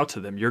to reach out to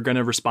them. You're going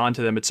to respond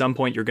to them at some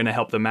point. You're going to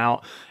help them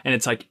out. And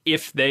it's like,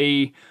 if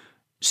they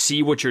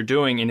see what you're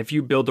doing and if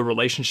you build a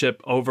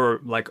relationship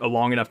over like a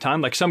long enough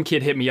time, like some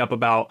kid hit me up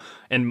about,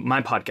 and my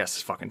podcast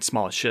is fucking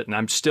small as shit and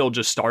I'm still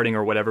just starting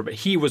or whatever, but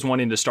he was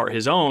wanting to start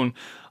his own.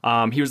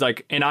 He was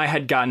like, and I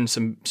had gotten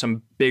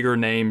some bigger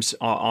names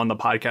on the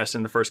podcast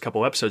in the first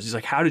couple episodes. He's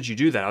like, how did you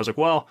do that? I was like,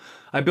 well,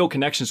 I built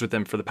connections with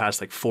them for the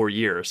past like 4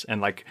 years.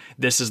 And like,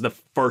 this is the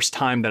first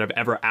time that I've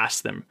ever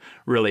asked them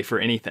really for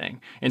anything.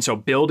 And so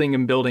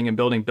building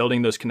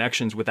those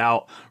connections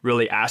without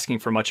really asking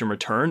for much in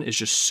return is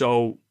just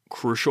so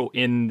crucial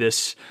in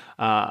this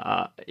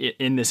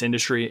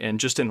industry and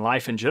just in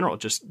life in general,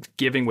 just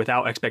giving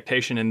without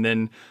expectation. And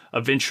then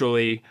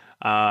eventually,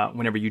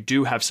 whenever you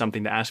do have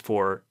something to ask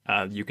for,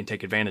 you can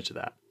take advantage of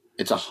that.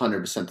 It's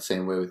 100% the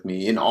same way with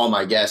me. And all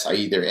my guests, I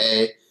either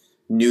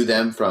knew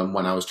them from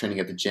when I was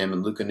training at the gym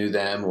and Luca knew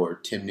them, or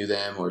Tim knew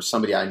them, or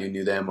somebody I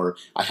knew them, or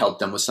I helped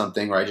them with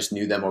something, or I just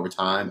knew them over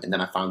time. And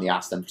then I finally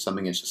asked them for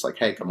something. And it's just like,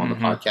 hey, come on the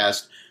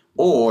podcast.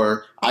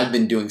 Or I've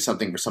been doing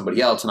something for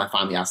somebody else and I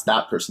finally asked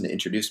that person to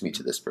introduce me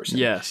to this person.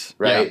 Yes.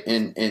 Right. Yeah.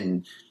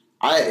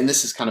 And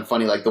this is kind of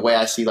funny, like the way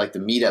I see like the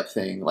meetup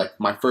thing, like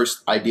my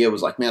first idea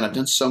was like, man, I've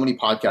done so many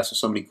podcasts with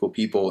so many cool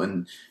people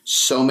and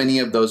so many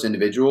of those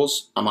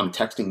individuals I'm on a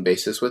texting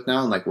basis with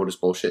now. And like, we'll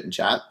just bullshit and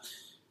chat.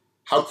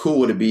 How cool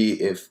would it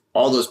be if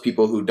all those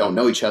people who don't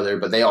know each other,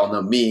 but they all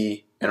know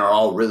me and are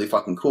all really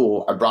fucking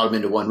cool, I brought them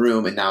into one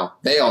room and now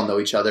they all know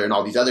each other and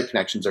all these other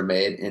connections are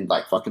made and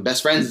like fucking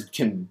best friends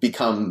can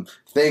become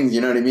things,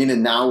 you know what I mean?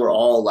 And now we're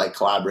all like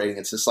collaborating.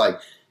 It's just like,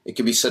 it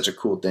could be such a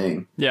cool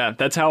thing. Yeah.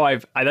 That's how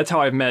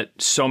I've met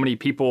so many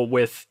people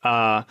with,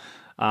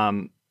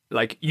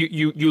 like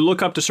you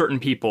look up to certain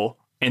people.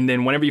 And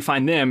then whenever you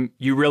find them,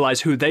 you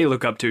realize who they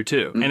look up to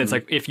too. Mm-hmm. And it's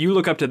like, if you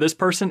look up to this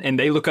person and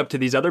they look up to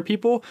these other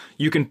people,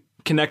 you can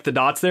connect the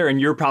dots there and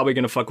you're probably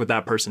going to fuck with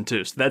that person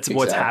too. So that's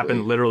what's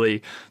happened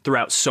literally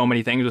throughout so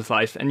many things with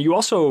life. And you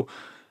also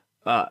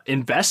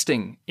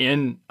investing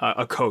in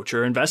a coach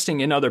or investing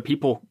in other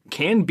people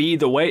can be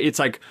the way. It's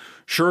like,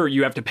 sure,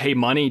 you have to pay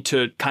money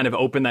to kind of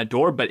open that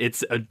door, but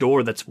it's a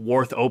door that's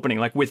worth opening.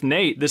 Like with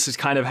Nate, this is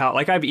kind of how,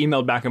 like I've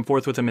emailed back and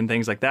forth with him and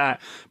things like that.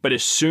 But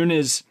as soon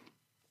as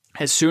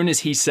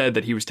he said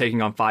that he was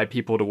taking on 5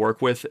 people to work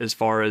with as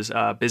far as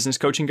business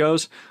coaching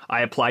goes,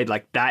 I applied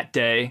like that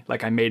day.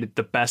 Like I made it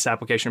the best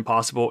application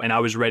possible and I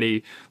was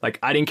ready. Like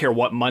I didn't care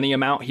what money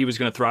amount he was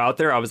going to throw out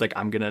there. I was like,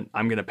 I'm going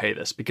to pay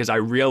this because I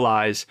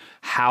realize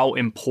how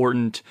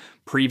important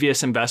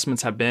previous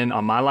investments have been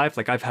on my life.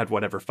 Like I've had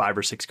 5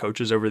 or 6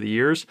 coaches over the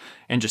years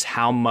and just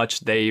how much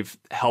they've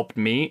helped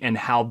me and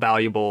how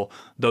valuable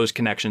those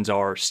connections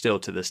are still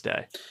to this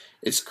day.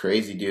 It's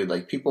crazy, dude.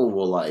 Like people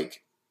will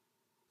like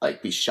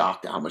be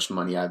shocked at how much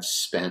money I've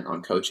spent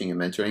on coaching and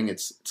mentoring.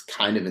 It's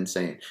kind of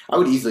insane. I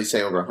would easily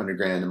say over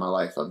 $100,000 in my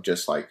life of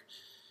just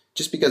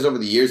because over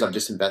the years I've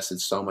just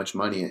invested so much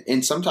money.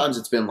 And sometimes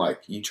it's been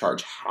like, you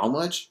charge how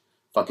much?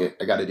 Fuck it,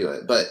 I got to do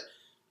it. But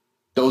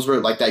those were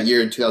like that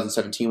year in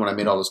 2017 when I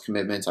made all those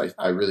commitments.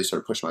 I really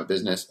started pushing my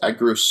business. I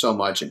grew so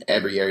much in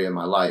every area of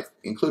my life,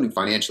 including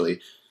financially.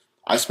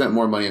 I spent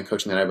more money on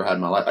coaching than I ever had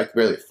in my life. I could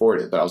barely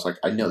afford it, but I was like,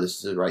 I know this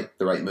is the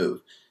right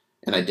move.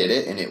 And I did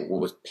it, and it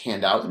was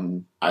panned out,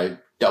 and I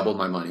doubled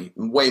my money,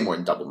 way more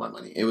than doubled my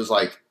money. It was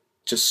like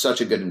just such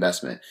a good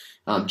investment.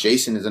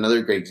 Jason is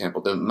another great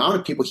example. The amount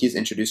of people he's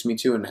introduced me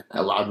to and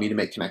allowed me to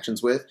make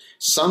connections with,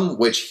 some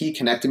which he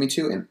connected me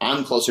to, and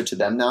I'm closer to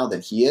them now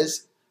than he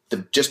is.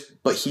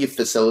 But he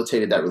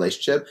facilitated that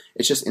relationship.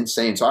 It's just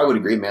insane. So I would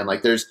agree, man.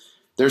 Like there's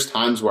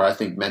times where I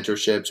think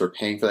mentorships or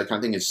paying for that kind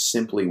of thing is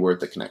simply worth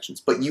the connections.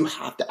 But you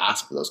have to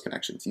ask for those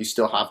connections. You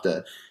still have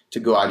to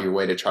go out of your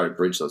way to try to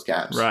bridge those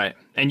gaps. Right.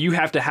 And you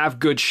have to have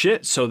good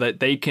shit so that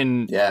they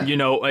can,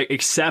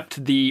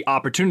 accept the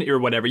opportunity or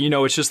whatever.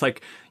 It's just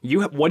like,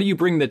 what do you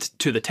bring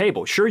to the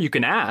table? Sure, you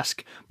can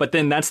ask, but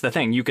then that's the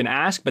thing. You can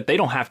ask, but they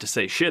don't have to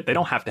say shit. They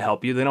don't have to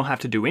help you. They don't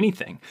have to do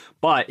anything.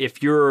 But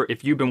if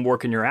you've been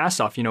working your ass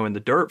off, in the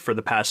dirt for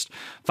the past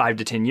 5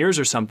 to 10 years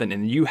or something,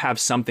 and you have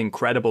something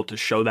credible to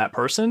show that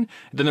person,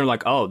 then they're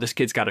like, oh, this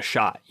kid's got a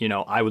shot.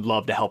 I would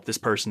love to help this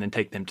person and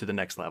take them to the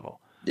next level.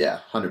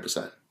 Yeah,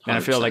 100%. And I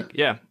feel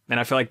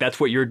like that's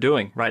what you're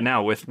doing right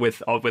now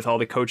with all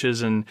the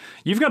coaches, and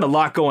you've got a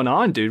lot going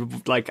on,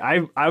 dude. Like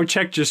I would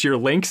check just your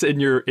links in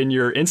your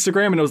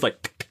Instagram, and it was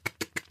like,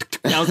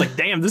 and I was like,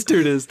 damn, this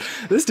dude is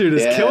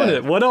killing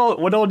it. What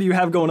all do you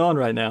have going on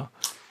right now?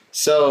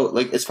 So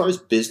like as far as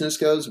business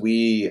goes,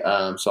 we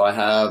so I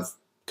have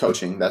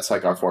coaching. That's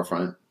like our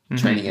forefront.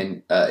 Training,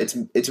 and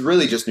it's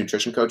really just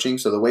nutrition coaching.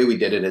 So the way we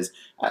did it is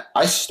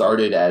I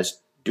started as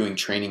doing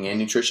training and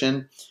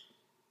nutrition.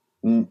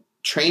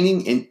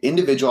 Training and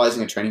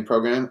individualizing a training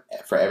program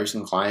for every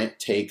single client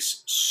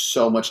takes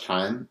so much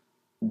time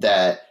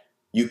that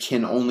you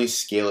can only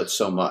scale it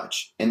so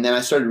much. And then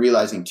I started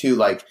realizing too,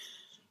 like,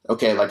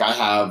 okay, like I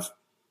have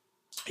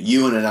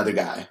you and another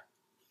guy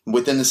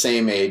within the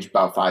same age,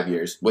 about 5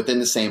 years, within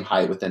the same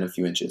height, within a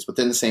few inches,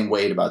 within the same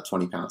weight, about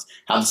 20 pounds,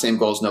 have the same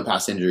goals, no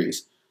past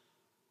injuries.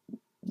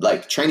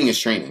 Like training is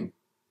training.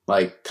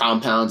 Like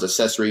compounds,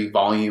 accessory,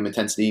 volume,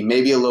 intensity,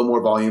 maybe a little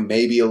more volume,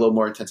 maybe a little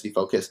more intensity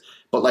focus,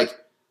 but like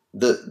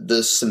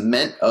the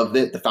cement of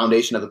it, the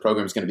foundation of the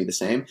program is going to be the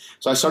same.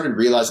 So I started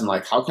realizing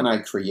like, how can I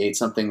create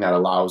something that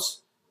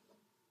allows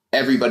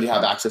everybody to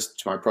have access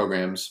to my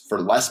programs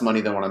for less money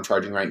than what I'm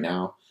charging right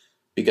now,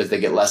 because they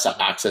get less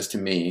access to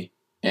me,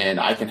 and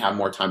I can have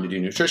more time to do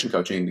nutrition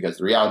coaching, because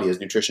the reality is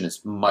nutrition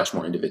is much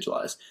more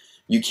individualized.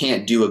 You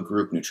can't do a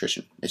group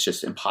nutrition. It's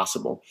just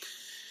impossible.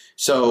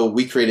 So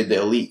we created the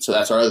Elite. So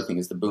that's our other thing,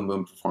 is the Boom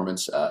Boom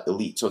Performance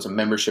Elite. So it's a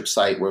membership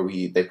site where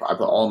I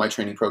put all my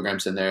training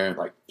programs in there,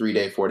 like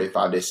 3-day, 4-day,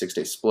 5-day,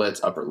 6-day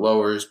splits, upper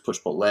lowers,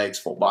 push-pull legs,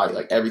 full body,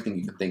 like everything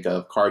you can think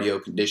of,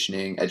 cardio,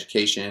 conditioning,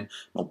 education,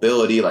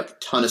 mobility, like a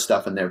ton of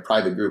stuff in there,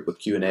 private group with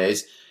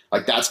Q&As.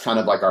 Like that's kind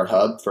of like our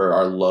hub for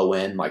our low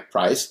end like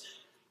price.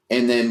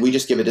 And then we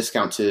just give a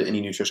discount to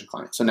any nutrition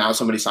client. So now if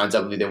somebody signs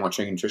up with me, they want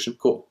training nutrition,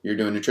 cool. You're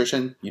doing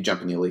nutrition, you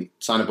jump in the Elite.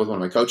 Sign up with one of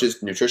my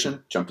coaches,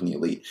 nutrition, jump in the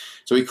Elite.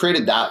 So we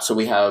created that. So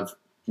we have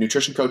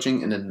nutrition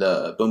coaching and then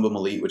the Boom Boom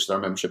Elite, which is our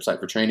membership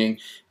site for training.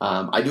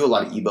 I do a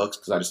lot of ebooks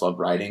because I just love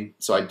writing.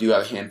 So I do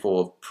have a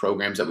handful of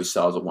programs that we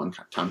sell as a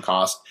one-time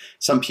cost.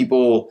 Some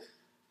people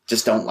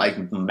just don't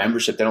like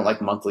membership. They don't like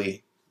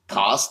monthly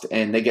cost,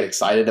 and they get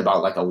excited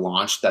about like a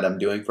launch that I'm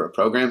doing for a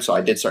program. So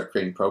I did start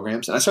creating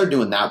programs, and I started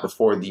doing that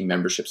before the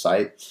membership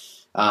site.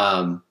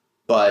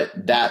 But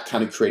that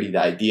kind of created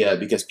the idea,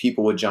 because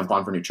people would jump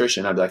on for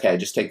nutrition. I'd be like, hey,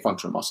 just take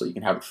Functional Muscle. You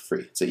can have it for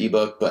free. It's an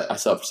ebook, but I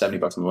sell it for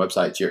 $70 on my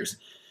website. It's yours.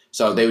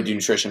 So they would do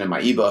nutrition in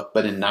my ebook,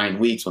 but in 9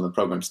 weeks when the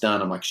program's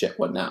done, I'm like, shit,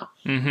 what now?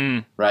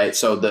 Mm-hmm. Right?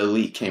 So the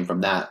Elite came from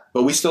that.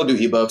 But we still do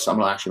ebooks. I'm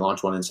going to actually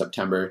launch one in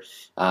September.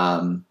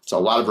 So a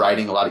lot of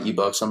writing, a lot of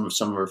ebooks. Some of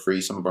them are free,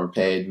 some of them are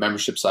paid.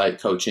 Membership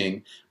site,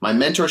 coaching. My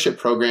mentorship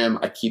program,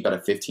 I keep at a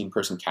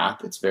 15-person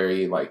cap. It's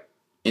very like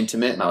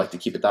intimate, and I like to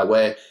keep it that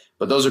way.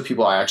 But those are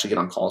people I actually get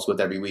on calls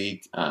with every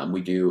week.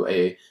 We do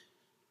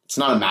it's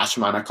not a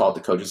mastermind. I call it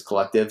the Coaches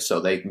Collective. So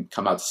they can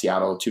come out to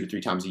Seattle 2 to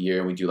 3 times a year,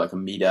 and we do like a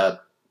meetup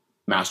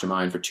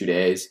mastermind for 2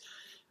 days.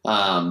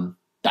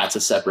 That's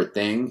a separate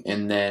thing.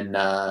 And then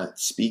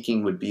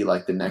speaking would be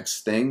like the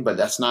next thing, but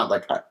that's not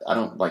like, I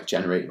don't like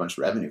generate a bunch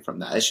of revenue from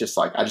that. It's just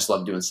like, I just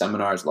love doing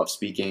seminars, love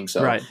speaking.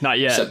 So right. Not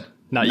yet.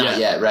 Not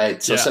yet.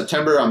 Right. So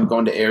September, I'm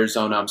going to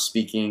Arizona. I'm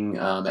speaking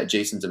at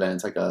Jason's event.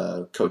 It's like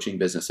a coaching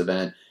business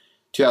event.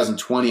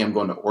 2020, I'm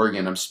going to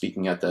Oregon. I'm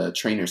speaking at the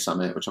Trainer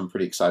Summit, which I'm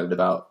pretty excited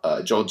about.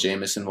 Joel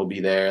Jamieson will be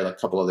there, like a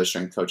couple other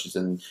strength coaches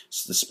in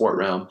the sport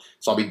realm.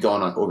 So I'll be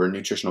going on over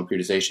nutritional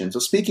periodization. So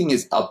speaking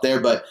is up there,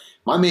 but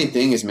my main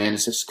thing is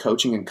just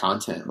coaching and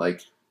content.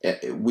 Like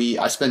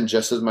I spend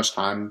just as much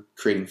time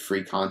creating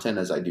free content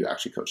as I do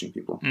actually coaching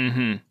people.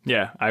 Mm-hmm.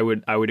 Yeah, I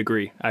would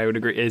agree.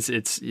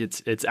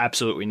 It's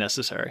absolutely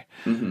necessary.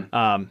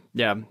 Mm-hmm.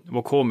 Yeah.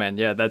 Well, cool, man.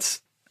 Yeah,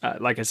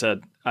 like I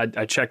said,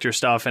 I checked your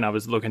stuff and I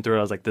was looking through it.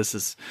 I was like, this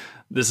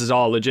is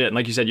all legit. And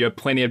like you said, you have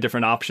plenty of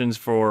different options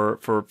for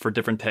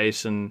different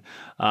tastes and,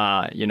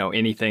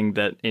 anything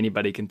that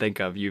anybody can think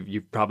of,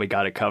 you've probably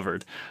got it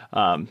covered.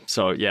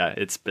 So yeah,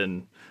 it's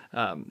been,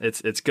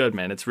 it's good,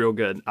 man. It's real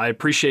good. I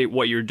appreciate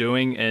what you're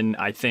doing. And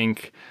I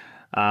think,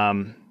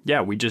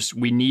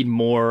 we need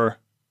more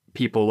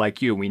people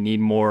like you. We need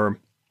more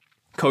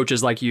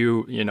coaches like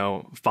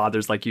you,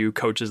 fathers like you,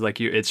 coaches like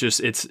you. It's just,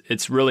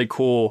 it's really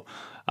cool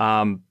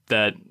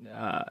that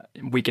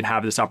we can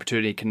have this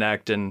opportunity to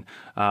connect, and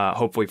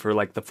hopefully for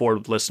like the 4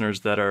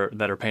 listeners that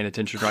are paying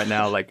attention right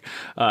now, like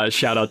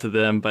shout out to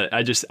them. But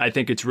I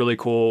think it's really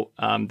cool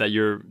that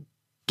you're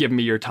giving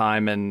me your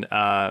time and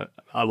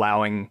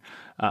allowing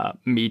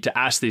me to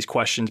ask these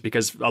questions,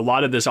 because a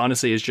lot of this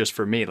honestly is just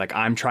for me. Like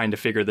I'm trying to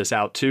figure this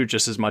out too,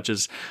 just as much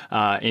as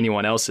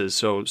anyone else is.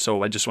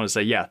 So I just want to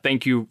say, yeah,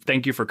 thank you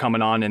for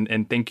coming on,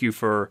 and thank you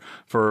for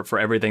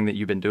everything that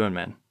you've been doing,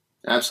 man.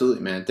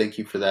 Absolutely, man. Thank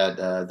you for that,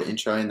 the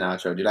intro and the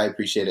outro, dude. I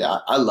appreciate it.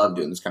 I love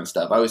doing this kind of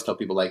stuff. I always tell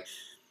people, like,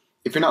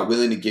 if you're not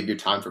willing to give your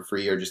time for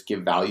free or just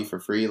give value for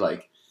free,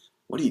 like,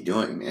 what are you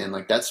doing, man?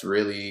 Like, that's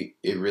really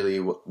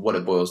what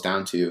it boils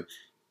down to.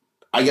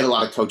 I get a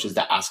lot of coaches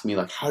that ask me,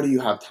 like, how do you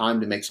have time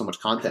to make so much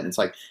content? And it's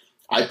like,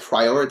 I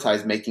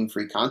prioritize making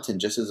free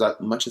content just as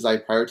much as I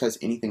prioritize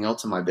anything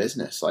else in my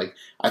business. Like,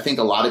 I think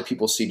a lot of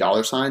people see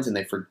dollar signs and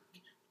they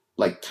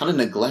kind of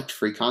neglect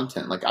free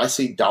content. Like I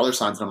see dollar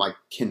signs and I'm like,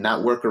 can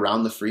that work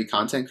around the free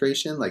content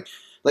creation? Like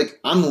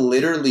I'm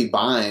literally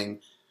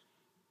buying,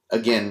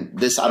 again,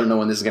 this, I don't know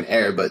when this is going to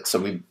air, but so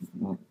we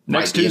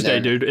next Tuesday,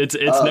 dude. It's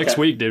next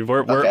week, dude.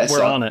 We're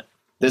on it.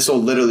 This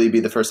will literally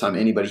be the first time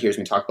anybody hears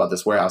me talk about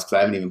this warehouse, because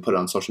I haven't even put it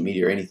on social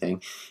media or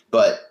anything,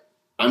 but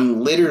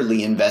I'm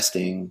literally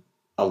investing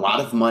a lot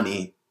of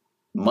money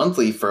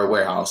monthly for a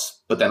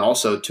warehouse, but then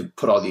also to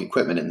put all the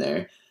equipment in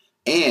there,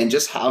 and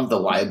just have the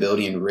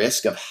liability and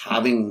risk of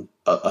having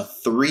a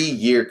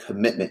 3-year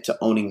commitment to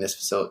owning this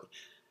facility,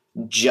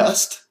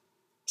 just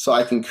so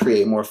I can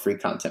create more free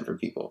content for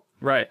people.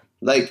 Right.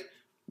 Like,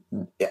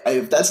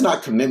 if that's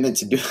not commitment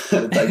to do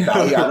like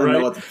value, I don't right.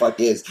 know what the fuck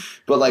is.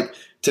 But like,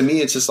 to me,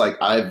 it's just like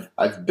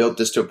I've built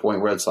this to a point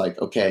where it's like,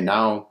 okay,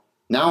 now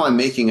I'm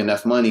making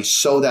enough money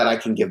so that I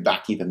can give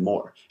back even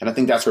more. And I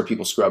think that's where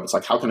people screw up. It's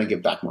like, how can I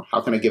give back more? How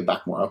can I give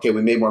back more? Okay,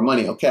 we made more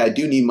money. Okay, I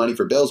do need money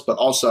for bills, but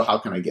also how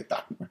can I give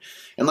back more?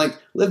 And like,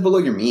 live below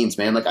your means,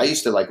 man. Like I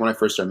used to, like when I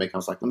first started making, I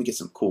was like, let me get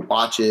some cool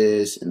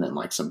watches and then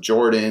like some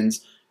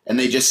Jordans, and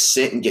they just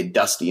sit and get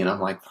dusty. And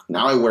I'm like,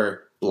 now I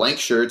wear blank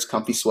shirts,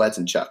 comfy sweats,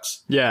 and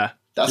Chucks. Yeah.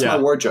 That's my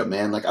wardrobe,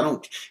 man. Like I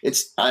don't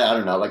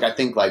know. Like I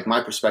think like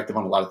my perspective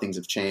on a lot of things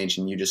have changed,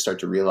 and you just start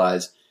to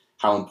realize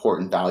how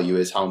important value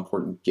is, how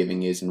important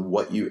giving is, and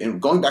and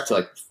going back to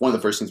like one of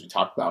the first things we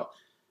talked about,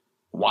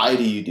 why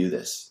do you do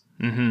this?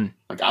 Mm-hmm.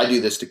 Like I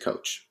do this to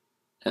coach,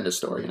 end of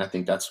story. And I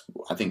think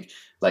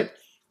like,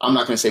 I'm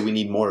not going to say we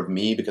need more of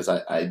me, because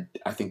I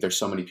think there's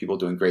so many people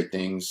doing great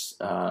things,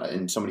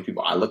 and so many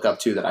people I look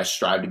up to that I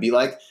strive to be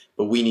like,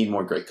 but we need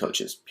more great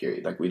coaches,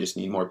 period. Like we just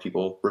need more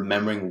people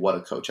remembering what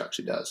a coach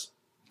actually does.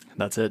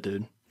 That's it,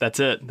 dude. That's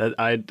it.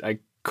 I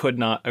could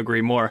not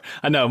agree more.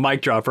 I know,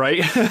 mic drop, right?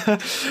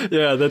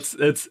 Yeah,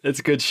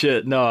 it's good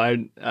shit. No,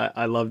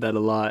 I love that a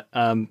lot.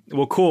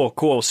 Well,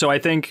 cool. So I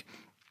think,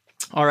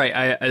 all right,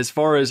 as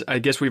far as, I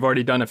guess we've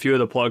already done a few of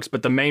the plugs,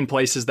 but the main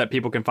places that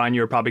people can find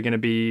you are probably going to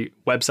be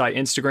website,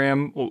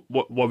 Instagram.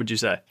 What would you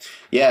say?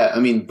 Yeah, I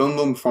mean,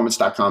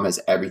 boomboomperformance.com has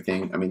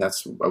everything. I mean,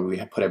 that's where we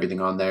have put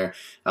everything on there.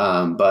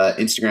 But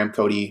Instagram,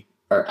 Cody,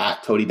 or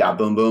at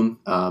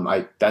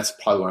Cody.boomboom. That's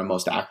probably where I'm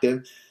most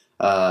active.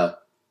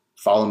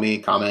 Follow me,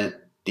 comment,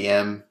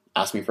 DM,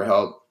 ask me for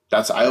help.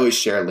 I always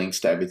share links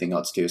to everything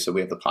else too. So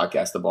we have the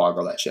podcast, the blog,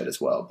 all that shit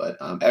as well. But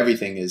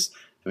everything is,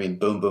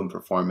 Boom Boom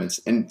Performance.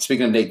 And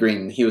speaking of Nate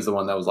Green, he was the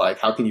one that was like,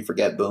 how can you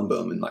forget Boom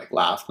Boom, and like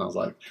laughed. And I was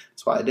like,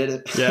 that's why I did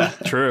it. Yeah,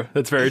 true.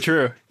 That's very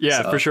true.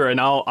 Yeah, for sure.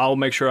 And I'll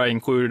make sure I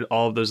include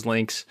all of those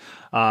links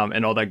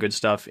and all that good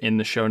stuff in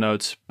the show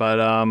notes.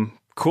 But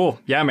cool.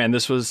 Yeah, man,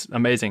 this was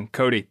amazing.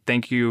 Cody,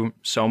 thank you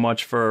so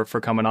much for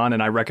coming on.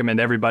 And I recommend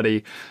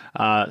everybody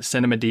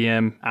send him a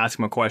DM, ask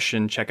him a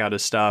question, check out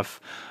his stuff.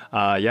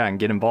 And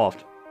get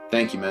involved.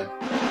 Thank you, man.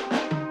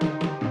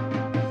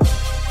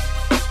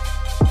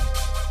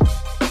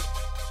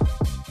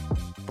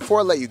 Before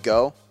I let you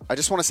go, I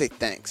just want to say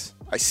thanks.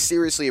 I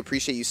seriously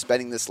appreciate you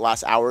spending this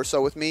last hour or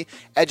so with me,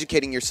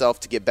 educating yourself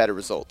to get better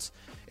results.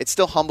 It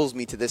still humbles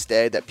me to this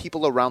day that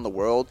people around the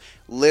world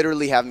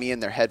literally have me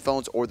in their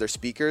headphones or their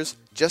speakers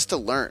just to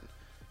learn.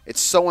 It's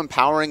so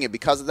empowering, and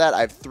because of that,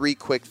 I have 3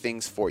 quick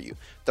things for you.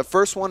 The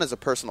first one is a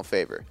personal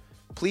favor.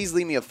 Please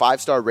leave me a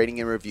 5-star rating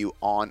and review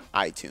on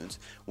iTunes.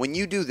 When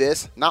you do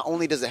this, not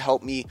only does it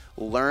help me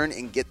learn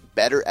and get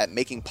better at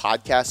making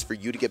podcasts for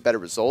you to get better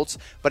results,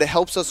 but it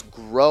helps us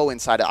grow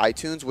inside of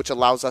iTunes, which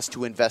allows us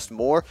to invest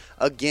more,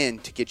 again,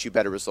 to get you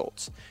better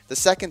results. The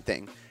second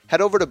thing,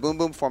 head over to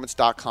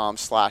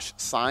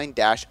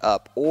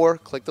boomboomperformance.com/sign-up or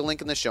click the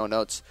link in the show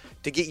notes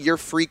to get your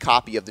free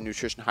copy of the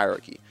Nutrition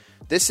Hierarchy.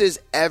 This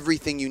is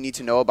everything you need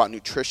to know about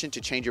nutrition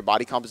to change your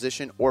body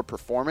composition or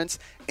performance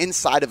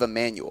inside of a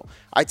manual.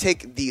 I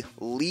take the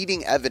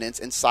leading evidence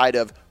inside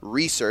of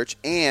research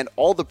and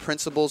all the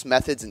principles,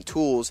 methods, and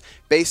tools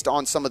based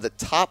on some of the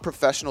top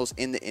professionals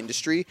in the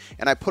industry,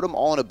 and I put them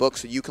all in a book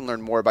so you can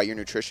learn more about your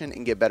nutrition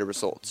and get better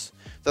results.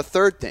 The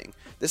third thing,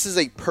 this is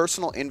a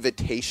personal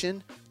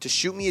invitation to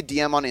shoot me a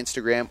DM on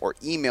Instagram or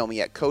email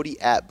me at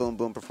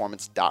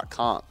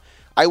cody@boomboomperformance.com.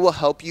 I will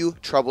help you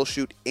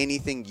troubleshoot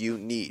anything you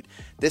need.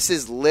 This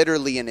is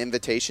literally an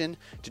invitation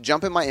to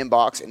jump in my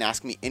inbox and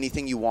ask me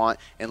anything you want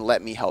and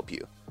let me help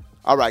you.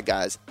 All right,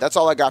 guys, that's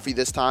all I got for you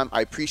this time. I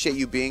appreciate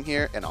you being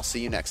here, and I'll see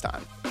you next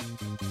time.